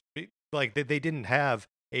like they didn't have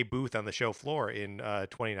a booth on the show floor in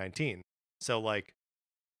 2019. So like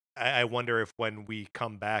I wonder if when we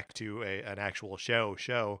come back to an actual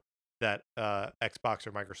show that Xbox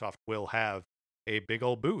or Microsoft will have a big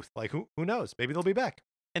old booth. Like who knows? Maybe they'll be back.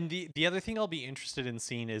 And the other thing I'll be interested in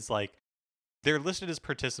seeing is like they're listed as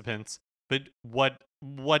participants, but what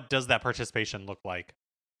does that participation look like?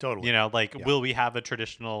 Totally. Like Yeah. will we have a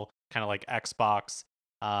traditional kind of like Xbox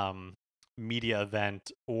media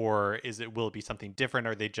event, or will it be something different?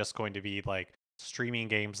 Are they just going to be like streaming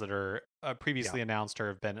games that are previously announced or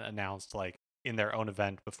have been announced like in their own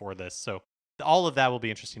event before this? So all of that will be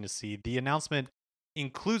interesting to see. The announcement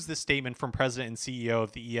includes this statement from President and CEO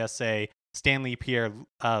of the ESA, Stanley Pierre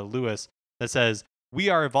Lewis, that says, "We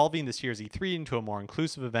are evolving this year's E3 into a more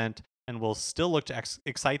inclusive event and will still look to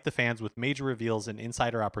excite the fans with major reveals and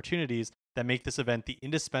insider opportunities that make this event the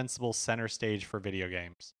indispensable center stage for video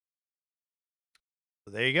games."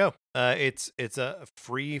 There you go. It's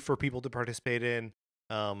free for people to participate in.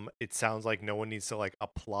 It sounds like no one needs to like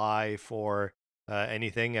apply for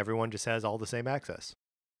anything. Everyone just has all the same access.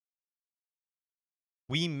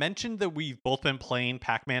 We mentioned that we've both been playing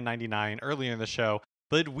Pac-Man 99 earlier in the show,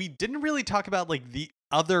 but we didn't really talk about like the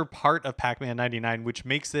other part of Pac-Man 99, which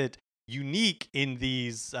makes it unique in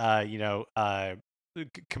these, compared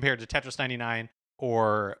to Tetris 99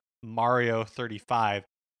 or Mario 35.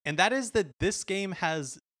 And that is that this game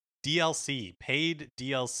has DLC, paid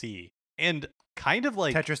DLC, and kind of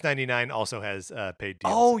like Tetris 99 also has paid DLC.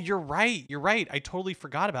 Oh, you're right. I totally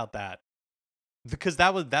forgot about that. because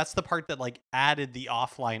that's the part that like added the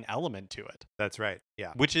offline element to it, That's right.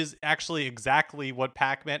 Yeah. which is actually exactly what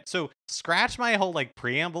Pac-Man. So scratch my whole like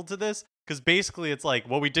preamble to this, because basically it's like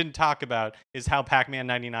what we didn't talk about is how Pac-Man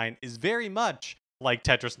 99 is very much like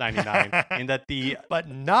Tetris 99 in that But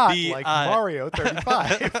not the like Mario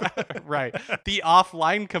 35. right, the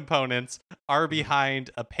offline components are Mhm.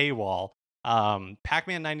 behind a paywall.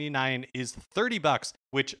 Pac-Man 99 is $30,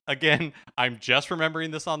 which again, I'm just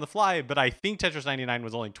remembering this on the fly, but I think Tetris 99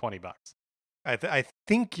 was only $20. I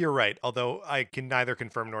think you're right, although I can neither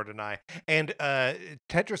confirm nor deny. And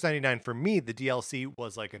Tetris 99 for me, the DLC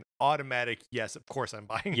was like an automatic yes, of course I'm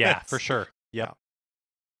buying Yeah, this. for sure. Yep. Yeah.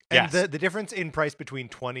 And Yes. the difference in price between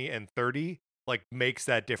 20 and 30 like makes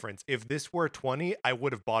that difference. If this were 20, I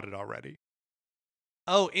would have bought it already.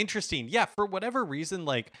 Oh, interesting. Yeah, for whatever reason,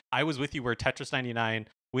 like I was with you where Tetris 99,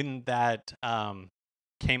 when that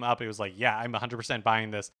came up, it was like, yeah, I'm 100%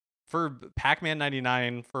 buying this. For Pac-Man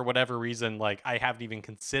 99, for whatever reason, like I haven't even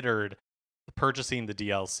considered purchasing the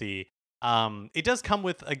DLC. It does come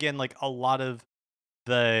with again like a lot of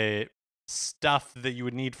the stuff that you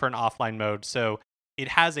would need for an offline mode. So it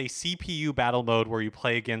has a CPU battle mode where you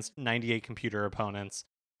play against 98 computer opponents.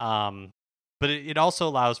 Um, but it also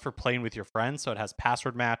allows for playing with your friends. So it has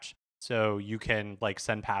password match. So you can like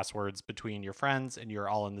send passwords between your friends and you're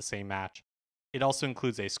all in the same match. It also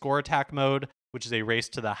includes a score attack mode, which is a race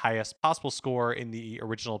to the highest possible score in the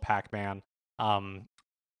original Pac-Man.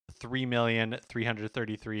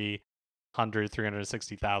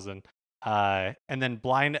 3,333,360,000. And then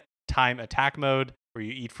blind time attack mode, where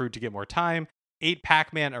you eat fruit to get more time. 8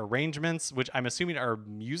 Pac-Man arrangements, which I'm assuming are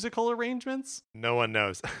musical arrangements. No one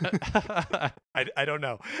knows. I don't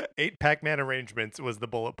know. 8 Pac-Man arrangements was the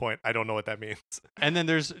bullet point. I don't know what that means. And then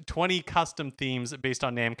there's 20 custom themes based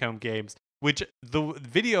on Namco games, which the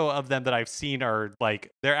video of them that I've seen are like,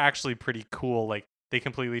 they're actually pretty cool. Like they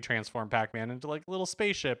completely transform Pac-Man into like a little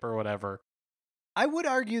spaceship or whatever. I would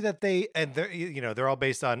argue that they're all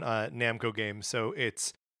based on Namco games, so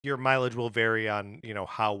it's your mileage will vary on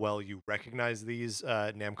how well you recognize these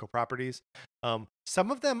Namco properties. Some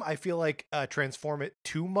of them I feel like transform it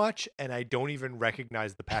too much, and I don't even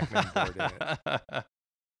recognize the Pac-Man board in it.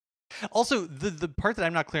 Also, the part that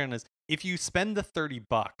I'm not clear on is if you spend the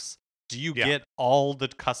 $30, do you Yeah. get all the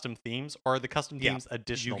custom themes, or are the custom Yeah, themes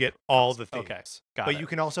additional? You get all cost? the themes, Okay, got but it. you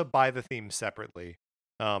can also buy the themes separately,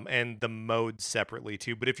 and the modes separately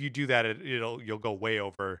too. But if you do that, you'll go way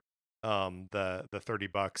over the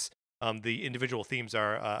 $30. The individual themes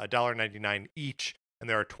are $1.99 each, and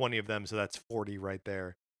there are 20 of them, so that's 40 right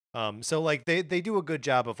there. So like they do a good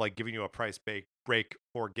job of like giving you a price break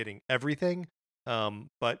for getting everything.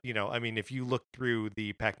 But I mean, if you look through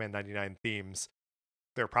the Pac-Man 99 themes,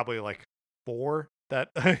 there are probably like 4 that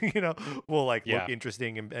will like Yeah. look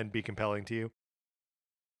interesting and be compelling to you.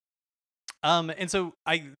 And so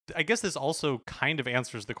I guess this also kind of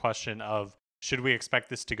answers the question of should we expect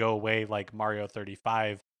this to go away like Mario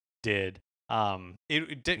 35 did?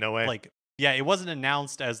 It did No way. like yeah, it wasn't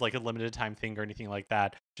announced as like a limited time thing or anything like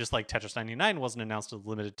that. Just like Tetris 99 wasn't announced as a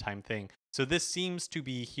limited time thing. So this seems to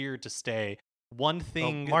be here to stay. One Oh,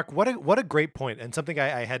 thing, Mark, what a great point, and something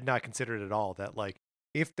I had not considered at all. That like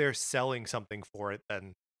if they're selling something for it,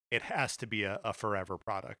 then it has to be a forever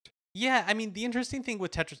product. yeah, I mean the interesting thing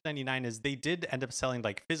with Tetris 99 is they did end up selling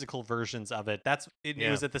like physical versions of it. It Yeah.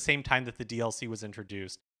 was at the same time that the DLC was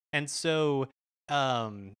introduced. And so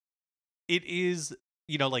um it is,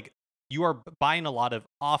 like you are buying a lot of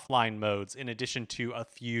offline modes in addition to a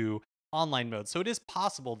few online modes. So it is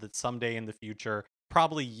possible that someday in the future,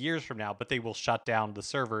 probably years from now, but they will shut down the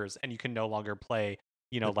servers and you can no longer play,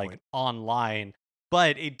 Good like point. online.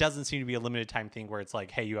 But it doesn't seem to be a limited time thing where it's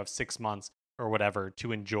like, hey, you have 6 months or whatever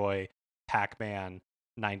to enjoy Pac-Man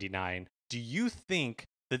 99. Do you think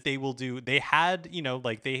that they had,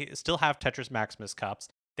 like they still have Tetris Maximus Cups.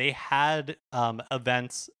 They had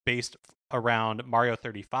events based around Mario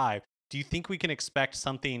 35. Do you think we can expect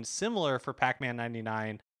something similar for Pac-Man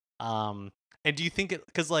 99? And do you think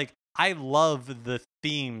because like I love the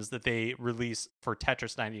themes that they release for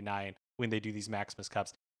Tetris 99 when they do these Maximus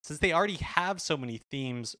Cups. Since they already have so many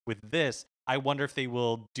themes with this, I wonder if they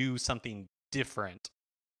will do something different.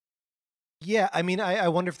 Yeah, I mean, I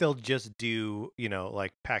wonder if they'll just do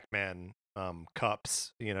like Pac-Man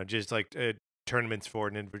cups, just like tournaments for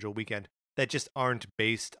an individual weekend that just aren't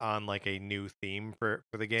based on like a new theme for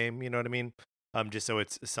the game. You know what I mean? Just so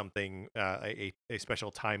it's something a special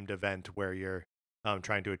timed event where you're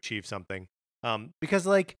trying to achieve something. Because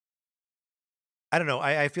like I don't know,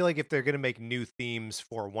 I feel like if they're gonna make new themes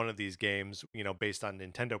for one of these games, based on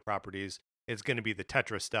Nintendo properties, it's gonna be the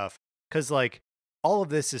Tetris stuff. Because like all of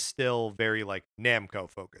this is still very like Namco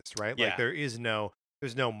focused, right? Like Yeah. there's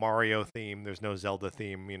no Mario theme, there's no Zelda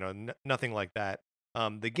theme, nothing like that.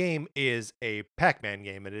 The game is a Pac-Man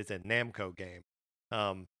game. It is a Namco game.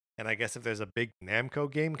 And I guess if there's a big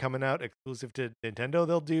Namco game coming out exclusive to Nintendo,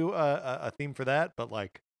 they'll do a theme for that. But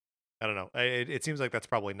like, I don't know. It seems like that's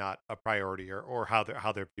probably not a priority or how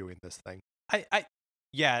they're viewing this thing. I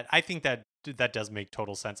yeah, I think that does make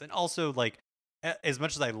total sense. And also like as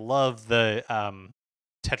much as I love the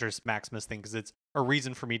Tetris Maximus thing cuz it's a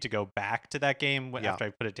reason for me to go back to that game Yeah. after I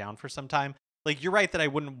put it down for some time. Like you're right that I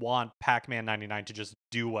wouldn't want Pac-Man 99 to just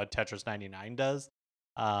do what Tetris 99 does.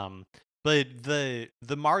 Um but the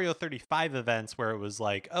Mario 35 events where it was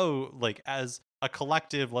like, oh, like as a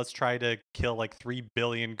collective, let's try to kill like 3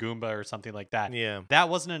 billion Goomba or something like that. Yeah. That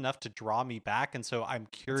wasn't enough to draw me back, and so I'm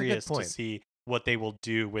That's a good curious to point. see what they will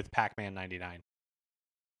do with Pac-Man 99.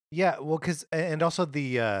 Yeah, well, cause and also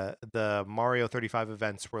the Mario 35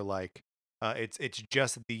 events were like, it's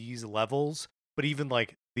just these levels, but even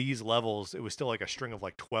like these levels, it was still like a string of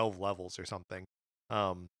like 12 levels or something.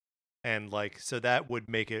 Um, and like so that would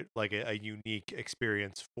make it like a unique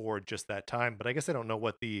experience for just that time. But I guess I don't know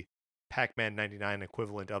what the Pac-Man 99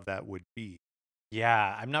 equivalent of that would be.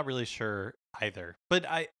 Yeah, I'm not really sure either, but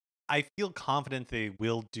I feel confident they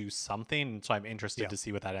will do something, and so I'm interested Yeah. to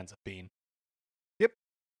see what that ends up being. Yep.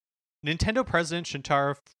 Nintendo president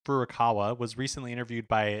Shintaro Furukawa was recently interviewed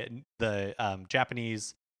by the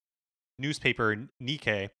Japanese newspaper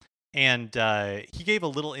Nikkei, and he gave a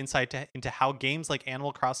little insight into how games like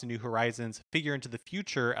Animal Crossing New Horizons figure into the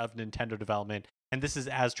future of Nintendo development, and this is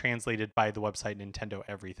as translated by the website Nintendo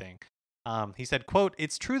Everything. He said, quote,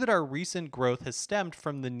 "It's true that our recent growth has stemmed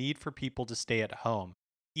from the need for people to stay at home.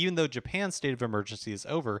 Even though Japan's state of emergency is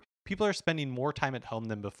over, people are spending more time at home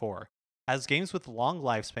than before. As games with long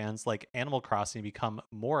lifespans like Animal Crossing become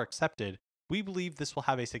more accepted, we believe this will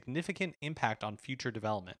have a significant impact on future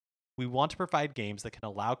development. We want to provide games that can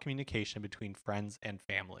allow communication between friends and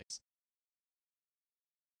families."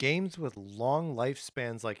 Games with long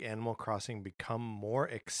lifespans like Animal Crossing become more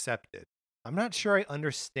accepted. I'm not sure I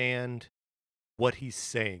understand what he's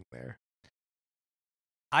saying there.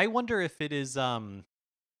 I wonder if it is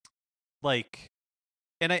like,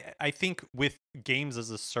 and I think with games as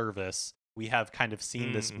a service, we have kind of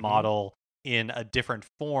seen this Mm-hmm. model in a different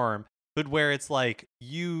form, but where it's like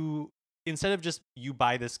you, instead of just you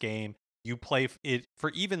buy this game, you play it for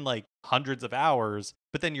even like hundreds of hours,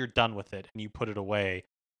 but then you're done with it and you put it away.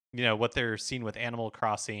 What they're seeing with Animal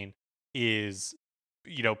Crossing is,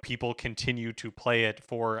 people continue to play it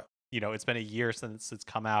for, it's been a year since it's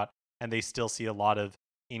come out and they still see a lot of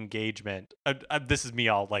engagement. This is me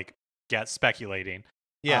all like speculating.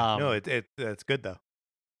 Yeah, no, Um, that's good though.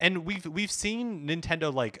 and we've seen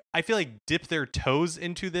Nintendo, like, I feel like, dip their toes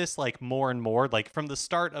into this like more and more. Like from the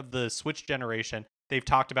start of the Switch generation, they've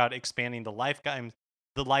talked about expanding the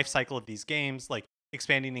life cycle of these games, like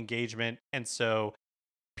expanding engagement, and so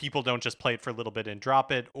people don't just play it for a little bit and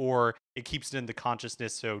drop it, or it keeps it in the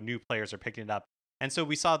consciousness so new players are picking it up. And so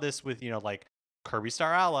we saw this with like Kirby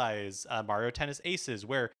Star Allies, Mario Tennis Aces,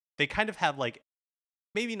 where they kind of have like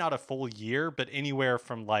maybe not a full year, but anywhere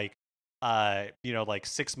from like like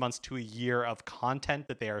 6 months to a year of content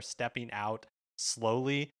that they are stepping out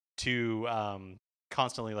slowly to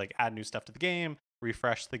constantly like add new stuff to the game,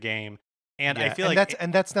 refresh the game. And I Yeah, feel and like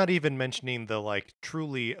that's not even mentioning the like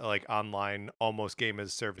truly like online almost game as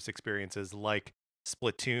a service experiences like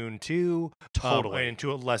Splatoon 2, totally. and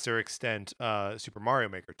to a lesser extent Super Mario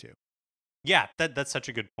Maker 2. Yeah, that's such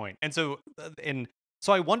a good point. And so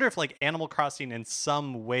I wonder if like Animal Crossing in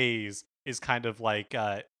some ways is kind of like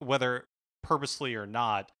whether purposely or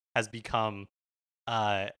not has become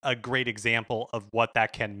a great example of what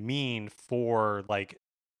that can mean for like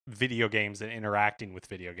video games and interacting with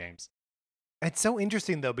video games. It's so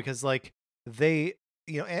interesting though because like they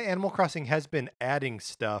Animal Crossing has been adding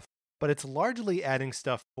stuff, but it's largely adding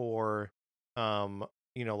stuff for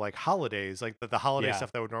like holidays, like the holiday Yeah.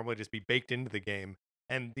 stuff that would normally just be baked into the game.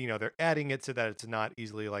 And they're adding it so that it's not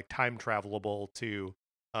easily like time travelable to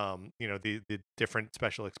the different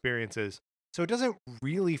special experiences. So it doesn't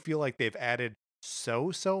really feel like they've added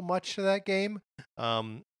so much to that game.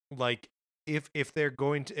 Like if they're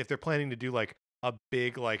planning to do like a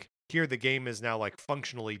big like here the game is now like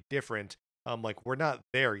functionally different, like we're not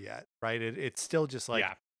there yet, right? It's still just like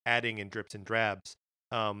Yeah. adding in drips and drabs.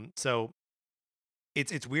 So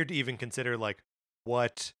it's weird to even consider like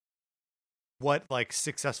what like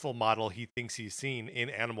successful model he thinks he's seen in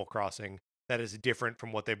Animal Crossing that is different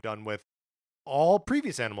from what they've done with all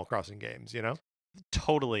previous Animal Crossing games,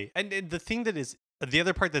 Totally. And the thing that is the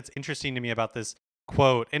other part that's interesting to me about this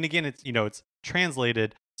quote, and again, it's it's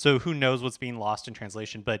translated, so who knows what's being lost in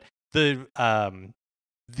translation, but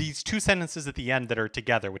these two sentences at the end that are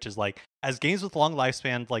together, which is like, as games with long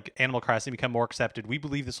lifespan like Animal Crossing become more accepted, we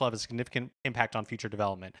believe this will have a significant impact on future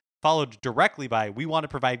development. Followed directly by, we want to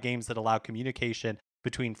provide games that allow communication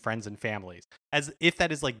between friends and families. As if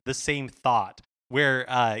that is like the same thought, where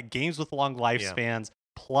games with long Yeah. lifespans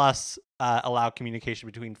plus allow communication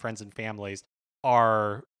between friends and families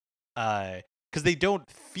are because they don't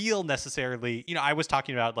feel necessarily, I was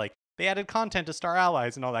talking about like they added content to Star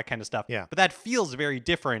Allies and all that kind of stuff. Yeah. But that feels very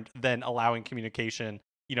different than allowing communication,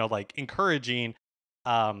 like encouraging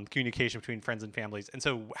communication between friends and families. And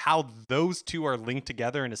so how those two are linked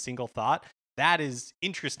together in a single thought, that is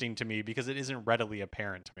interesting to me because it isn't readily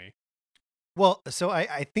apparent to me. Well, so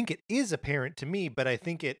I think it is apparent to me, but I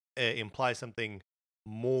think it implies something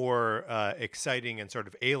more exciting and sort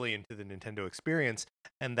of alien to the Nintendo experience,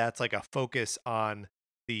 and that's like a focus on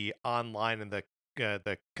the online and the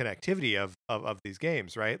connectivity of these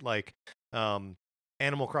games, right? Like,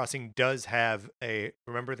 Animal Crossing does have a,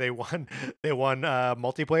 remember they won they won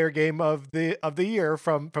multiplayer game of the year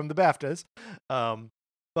from the BAFTAs,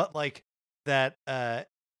 but like that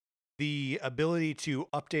the ability to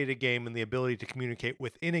update a game and the ability to communicate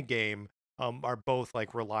within a game are both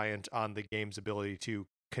like reliant on the game's ability to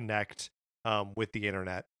connect with the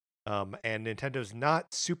internet. And Nintendo's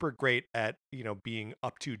not super great at being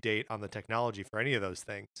up to date on the technology for any of those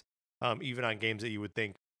things. Even on games that you would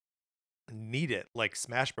think need it, like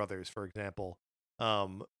Smash Brothers, for example.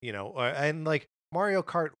 And like Mario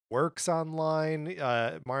Kart works online.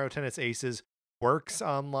 Mario Tennis Aces works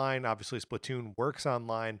online. Obviously, Splatoon works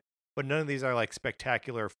online, but none of these are like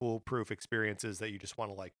spectacular, foolproof experiences that you just want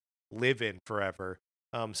to like live in forever.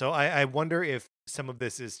 So I wonder if some of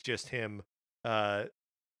this is just him, uh,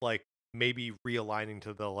 like maybe realigning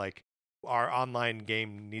to the like our online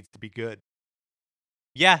game needs to be good.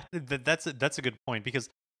 Yeah, that's a good point because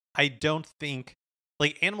I don't think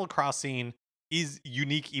like Animal Crossing is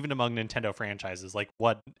unique even among Nintendo franchises. Like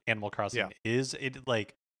what Animal Yeah, Crossing is, it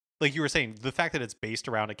like you were saying, the fact that it's based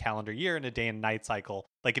around a calendar year and a day and night cycle,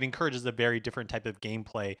 like it encourages a very different type of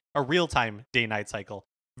gameplay. A real time day night cycle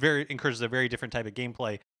very encourages a very different type of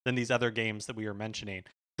gameplay than these other games that we were mentioning.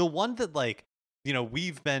 The one that like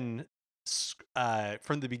we've been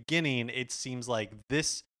from the beginning, it seems like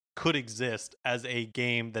this could exist as a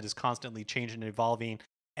game that is constantly changing and evolving,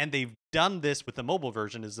 and they've done this with the mobile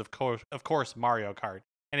version is of course Mario Kart.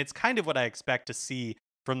 And it's kind of what I expect to see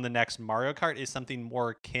from the next Mario Kart is something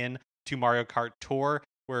more akin to Mario Kart Tour,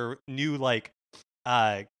 where new like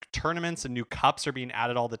uh tournaments and new cups are being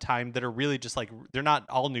added all the time that are really just like, they're not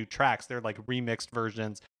all new tracks, they're like remixed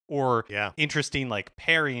versions or yeah. interesting like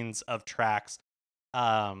pairings of tracks,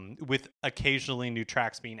 with occasionally new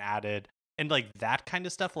tracks being added and like that kind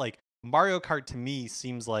of stuff. Like Mario Kart to me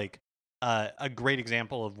seems like a great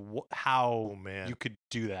example of how Oh man. you could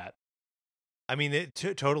do that. I mean,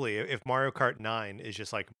 totally. If Mario Kart 9 is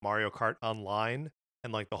just like Mario Kart Online,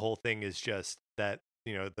 and like the whole thing is just that,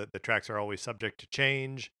 the tracks are always subject to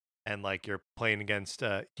change, and like you're playing against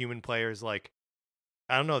human players, like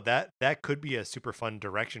I don't know, that could be a super fun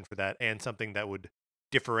direction for that, and something that would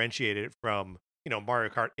differentiate it from, Mario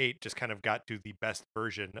Kart 8 just kind of got to the best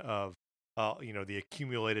version of the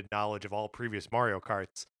accumulated knowledge of all previous Mario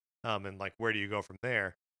Karts. And like where do you go from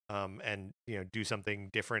there? And do something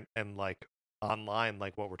different and like online,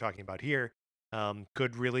 like what we're talking about here,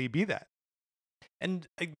 could really be that. And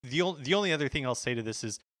the only other thing I'll say to this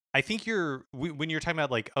is, I think when you're talking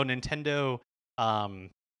about like, oh, Nintendo, um,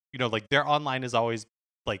 like their online is always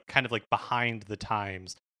like kind of like behind the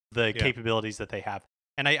times, the Yeah, capabilities that they have,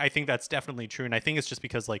 and I think that's definitely true. And I think it's just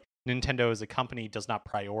because like Nintendo as a company does not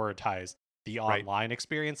prioritize the right. online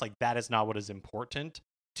experience. Like that is not what is important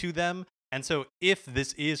to them. And so if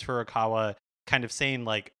this is Furukawa kind of saying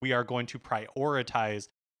like, we are going to prioritize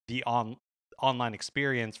the online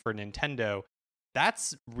experience for Nintendo,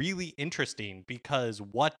 that's really interesting because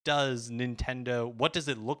what does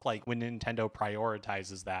it look like when Nintendo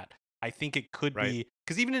prioritizes that? I think it could Right. be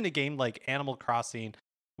because even in a game like Animal Crossing,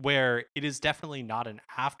 where it is definitely not an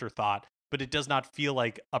afterthought, but it does not feel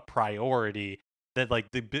like a priority, that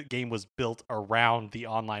like the game was built around the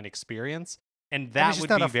online experience. And And it's that just would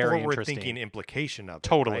not be a very forward thinking interesting. implication of it, right?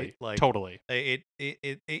 Totally. Like Totally.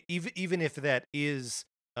 even if that is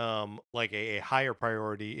like a higher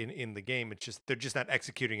priority in the game, it's just they're just not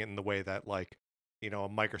executing it in the way that like a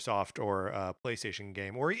Microsoft or a PlayStation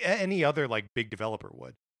game or any other like big developer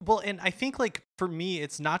would. Well, and I think like for me,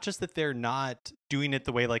 it's not just that they're not doing it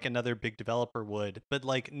the way like another big developer would, but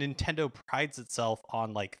like Nintendo prides itself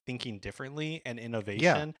on like thinking differently and Yeah.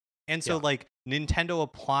 innovation. And so Yeah. like Nintendo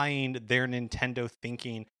applying their Nintendo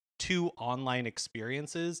thinking to online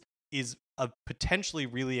experiences is a potentially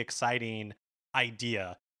really exciting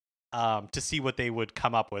idea, to see what they would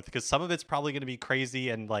come up with, because some of it's probably going to be crazy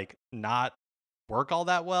and like not work all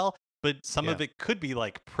that well, but some Yeah. of it could be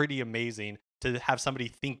like pretty amazing to have somebody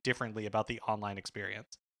think differently about the online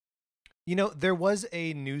experience. There was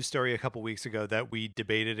a news story a couple weeks ago that we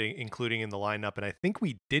debated including in the lineup, and I think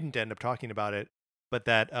we didn't end up talking about it, but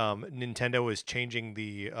that Nintendo was changing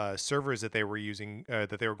the servers that they were using,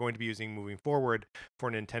 that they were going to be using moving forward for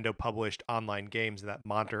Nintendo published online games. And that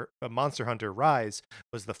Monster Hunter Rise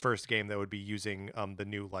was the first game that would be using the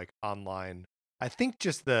new like online. I think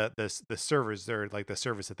just the servers, or like the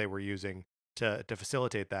service that they were using to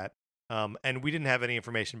facilitate that. And we didn't have any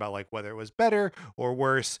information about like whether it was better or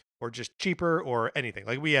worse or just cheaper or anything.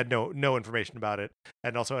 Like we had no information about it,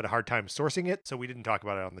 and also had a hard time sourcing it, so we didn't talk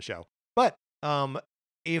about it on the show. But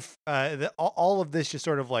if all of this just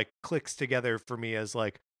sort of like clicks together for me as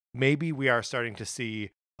like maybe we are starting to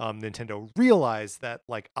see Nintendo realize that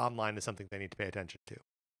like online is something they need to pay attention to.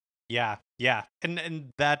 Yeah, yeah,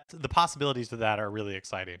 and that the possibilities of that are really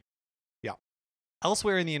exciting. Yeah.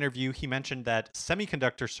 Elsewhere in the interview, he mentioned that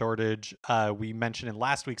semiconductor shortage, we mentioned in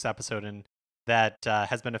last week's episode, and that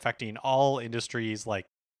has been affecting all industries. Like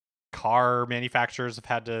car manufacturers have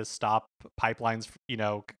had to stop pipelines,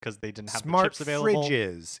 because they didn't have the Smart chips available.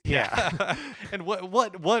 fridges. Yeah. And what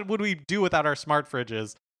would we do without our smart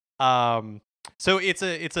fridges? So it's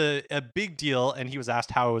a big deal, and he was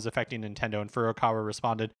asked how it was affecting Nintendo, and Furukawa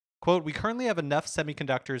responded, quote, "We currently have enough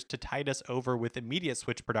semiconductors to tide us over with immediate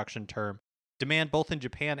Switch production term. Demand both in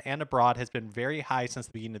Japan and abroad has been very high since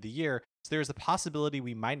the beginning of the year, so there is a possibility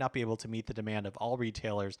we might not be able to meet the demand of all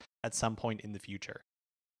retailers at some point in the future."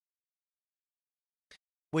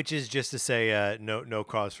 Which is just to say, no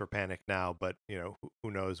cause for panic now, but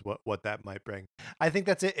who knows what that might bring. I think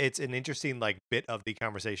that's it. It's an interesting like bit of the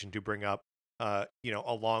conversation to bring up,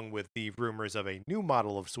 along with the rumors of a new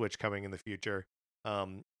model of Switch coming in the future.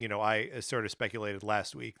 I sort of speculated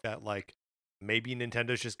last week that like maybe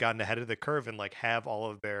Nintendo's just gotten ahead of the curve and like have all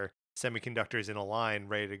of their semiconductors in a line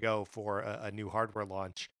ready to go for a new hardware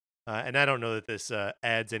launch. And I don't know that this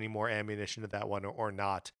adds any more ammunition to that one or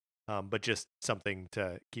not. But just something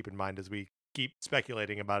to keep in mind as we keep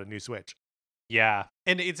speculating about a new Switch. Yeah,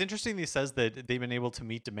 and it's interesting he says that they've been able to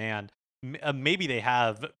meet demand. Maybe they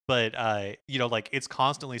have, but like it's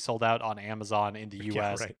constantly sold out on Amazon in the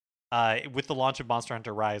Yeah, US. right. With the launch of Monster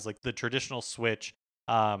Hunter Rise, like the traditional Switch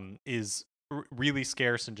is really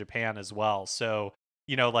scarce in Japan as well. So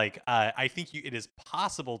I think it is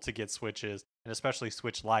possible to get Switches, and especially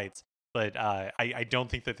Switch Lites, but I don't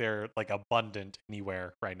think that they're like abundant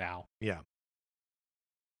anywhere right now. Yeah.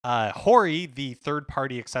 Hori, the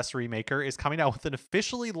third-party accessory maker, is coming out with an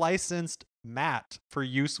officially licensed mat for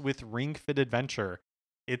use with Ring Fit Adventure.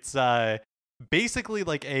 It's basically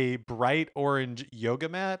like a bright orange yoga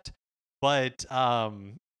mat, but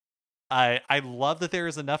I love that there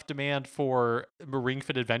is enough demand for Ring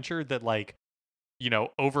Fit Adventure that like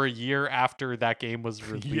over a year after that game was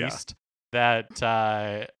released, that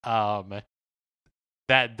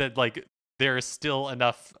that like there is still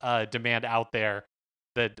enough demand out there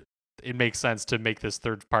that it makes sense to make this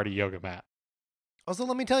third-party yoga mat. Also,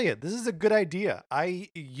 let me tell you, this is a good idea. I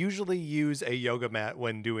usually use a yoga mat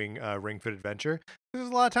when doing Ring Fit Adventure. There's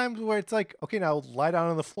a lot of times where it's like, okay, now lie down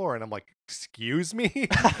on the floor, and I'm like, excuse me.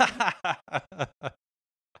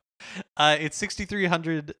 It's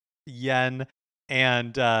 6,300 yen,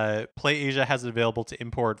 and PlayAsia has it available to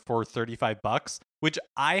import for $35, which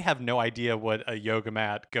I have no idea what a yoga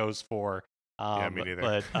mat goes for. Yeah, me neither.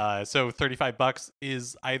 But so $35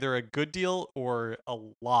 is either a good deal or a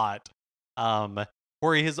lot.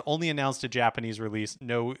 Hori has only announced a Japanese release,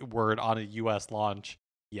 no word on a US launch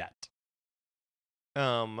yet.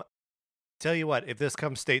 Tell you what, if this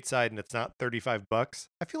comes stateside and it's not $35,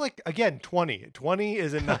 I feel like again 20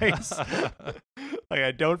 is a nice. Like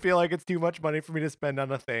I don't feel like it's too much money for me to spend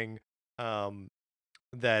on a thing.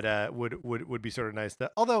 That would be sort of nice.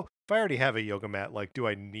 Although if I already have a yoga mat, like, do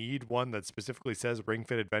I need one that specifically says Ring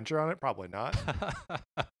Fit Adventure on it? Probably not.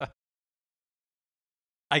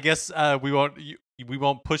 I guess we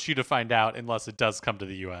won't push you to find out unless it does come to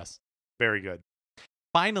the US. Very good.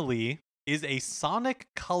 Finally, is a Sonic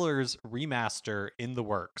Colors remaster in the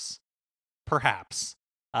works? Perhaps.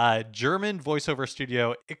 German voiceover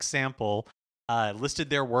studio Example listed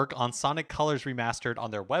their work on Sonic Colors Remastered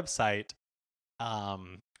on their website.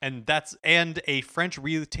 And a French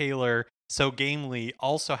retailer, So Gamely,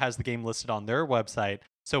 also has the game listed on their website.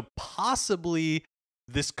 So possibly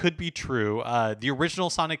this could be true. The original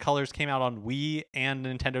Sonic Colors came out on Wii and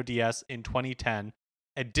Nintendo DS in 2010.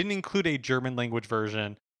 It didn't include a German language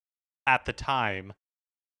version at the time.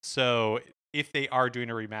 So if they are doing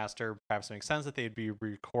a remaster, perhaps it makes sense that they'd be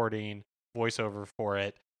recording voiceover for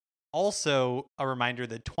it. Also, a reminder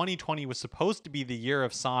that 2020 was supposed to be the year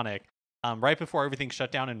of Sonic. Right before everything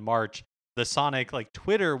shut down in March, the Sonic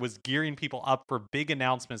Twitter was gearing people up for big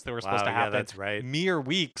announcements that were supposed to happen. That's right. Mere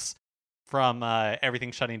weeks from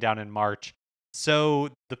everything shutting down in March. So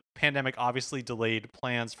the pandemic obviously delayed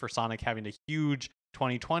plans for Sonic having a huge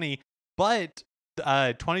 2020, but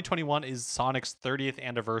 2021 is Sonic's 30th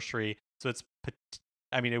anniversary. So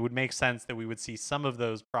it would make sense that we would see some of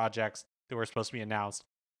those projects that were supposed to be announced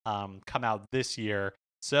come out this year.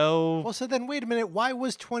 So then wait a minute. Why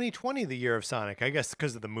was 2020 the year of Sonic? I guess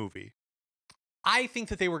because of the movie. I think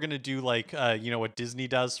that they were going to do what Disney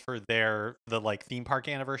does for the theme park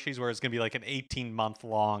anniversaries, where it's going to be an 18-month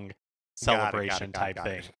long celebration type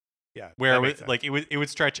thing. Yeah, where it would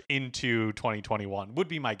stretch into 2021 would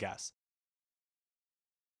be my guess.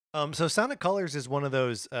 So Sonic Colors is one of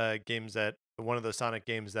those Sonic games that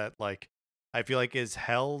I feel like is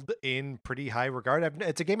held in pretty high regard.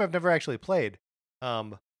 It's a game I've never actually played.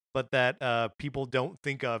 But that people don't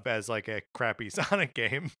think of as a crappy Sonic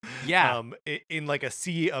game. Yeah. In a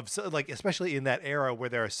sea of especially in that era where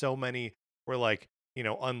there are so many where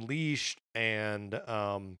Unleashed and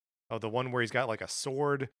the one where he's got a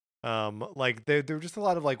sword. There were just a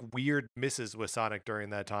lot of weird misses with Sonic during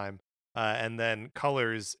that time. And then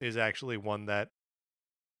Colors is actually one that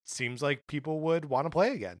seems like people would want to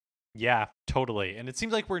play again. Yeah, totally. And it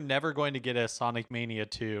seems like we're never going to get a Sonic Mania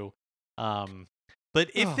 2. But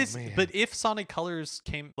if Sonic Colors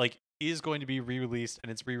is going to be re-released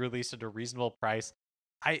and it's re-released at a reasonable price,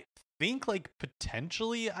 I think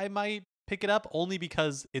potentially I might pick it up, only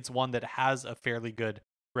because it's one that has a fairly good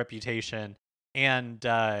reputation. And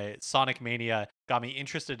Sonic Mania got me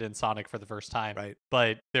interested in Sonic for the first time. Right.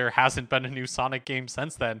 But there hasn't been a new Sonic game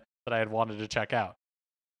since then that I had wanted to check out.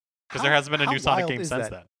 Because there hasn't been a new Sonic game since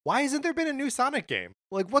then. Why hasn't there been a new Sonic game?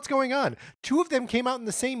 What's going on? 2 of them came out in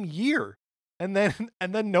the same year. And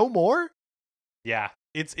then no more? Yeah,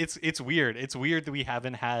 it's weird. It's weird that we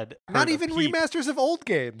haven't had not even remasters of old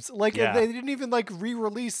games. They didn't even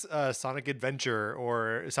re-release Sonic Adventure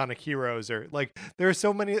or Sonic Heroes or there are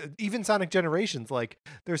so many, even Sonic Generations.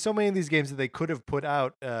 There's so many of these games that they could have put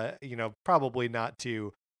out. Probably not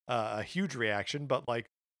to a huge reaction, but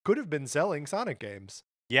could have been selling Sonic games.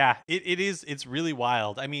 Yeah, it's really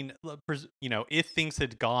wild. I mean, if things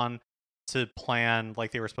had gone to plan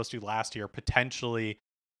like they were supposed to last year, potentially,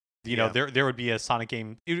 there would be a Sonic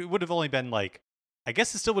game. It would have only been I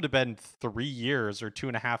guess it still would have been 3 years or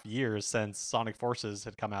 2.5 years since Sonic Forces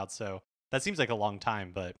had come out. So that seems like a long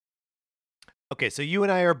time, but. Okay, so you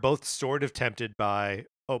and I are both sort of tempted by.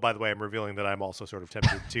 Oh, by the way, I'm revealing that I'm also sort of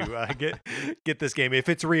tempted to get this game if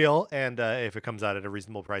it's real and if it comes out at a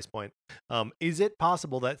reasonable price point. Is it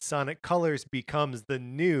possible that Sonic Colors becomes the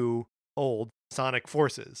new old Sonic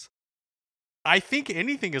Forces? I think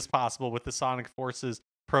anything is possible with the Sonic Forces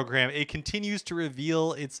program. It continues to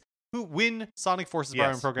reveal when Sonic Forces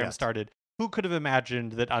program started, who could have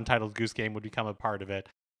imagined that Untitled Goose Game would become a part of it?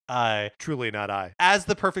 Truly not I. As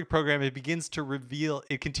the perfect program, it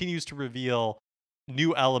continues to reveal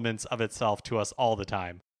new elements of itself to us all the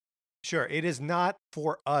time. Sure, it is not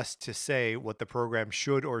for us to say what the program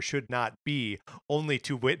should or should not be, only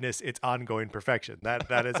to witness its ongoing perfection.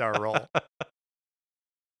 That is our role.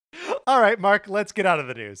 All right, Mark, let's get out of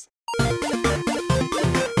the news.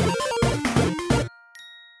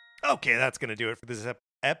 Okay, that's going to do it for this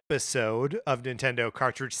episode of Nintendo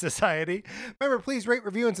Cartridge Society. Remember, please rate,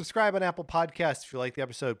 review, and subscribe on Apple Podcasts. If you like the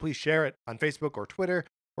episode, please share it on Facebook or Twitter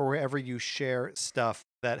or wherever you share stuff.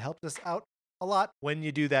 That helps us out a lot when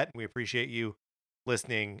you do that. We appreciate you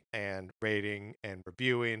listening and rating and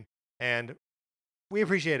reviewing, and we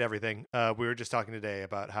appreciate everything. We were just talking today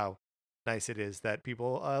about how nice it is that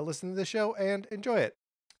people listen to the show and enjoy it.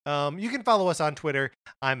 You can follow us on Twitter.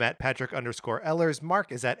 I'm at Patrick_Ellers.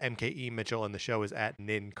 Mark is at MKE Mitchell, and the show is at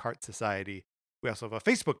Nin Cart Society. We also have a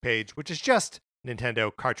Facebook page, which is just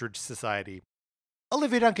Nintendo Cartridge Society.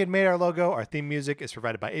 Olivia Duncan made our logo. Our theme music is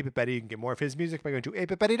provided by 8-Bit Betty. You can get more of his music by going to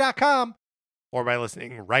 8bitbetty.com or by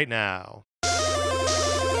listening right now.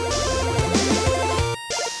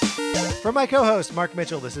 For my co-host, Mark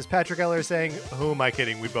Mitchell, this is Patrick Eller saying, who am I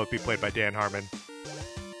kidding? We'd both be played by Dan Harmon.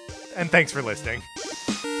 And thanks for listening.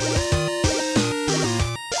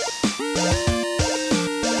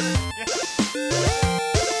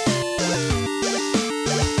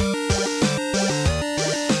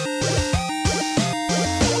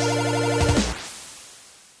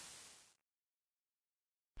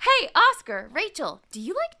 Hey, Oscar, Rachel, do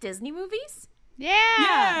you like Disney movies?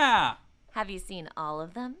 Yeah. Have you seen all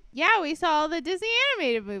of them? Yeah, we saw all the Disney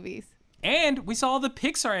animated movies. And we saw the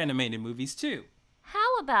Pixar animated movies too.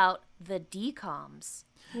 How about the DComs?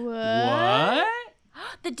 What?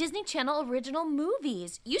 The Disney Channel original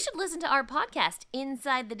movies. You should listen to our podcast,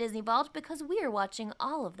 Inside the Disney Vault, because we are watching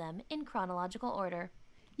all of them in chronological order.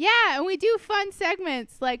 Yeah, and we do fun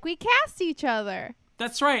segments like we cast each other.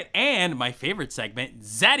 That's right, and my favorite segment,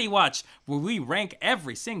 Zaddy Watch, where we rank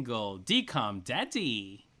every single DCOM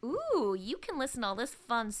daddy. Ooh, you can listen to all this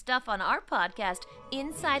fun stuff on our podcast,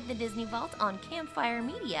 Inside the Disney Vault on Campfire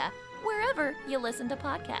Media, wherever you listen to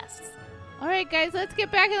podcasts. All right, guys, let's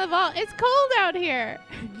get back in the vault. It's cold out here.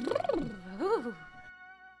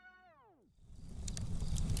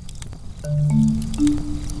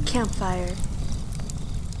 Campfire.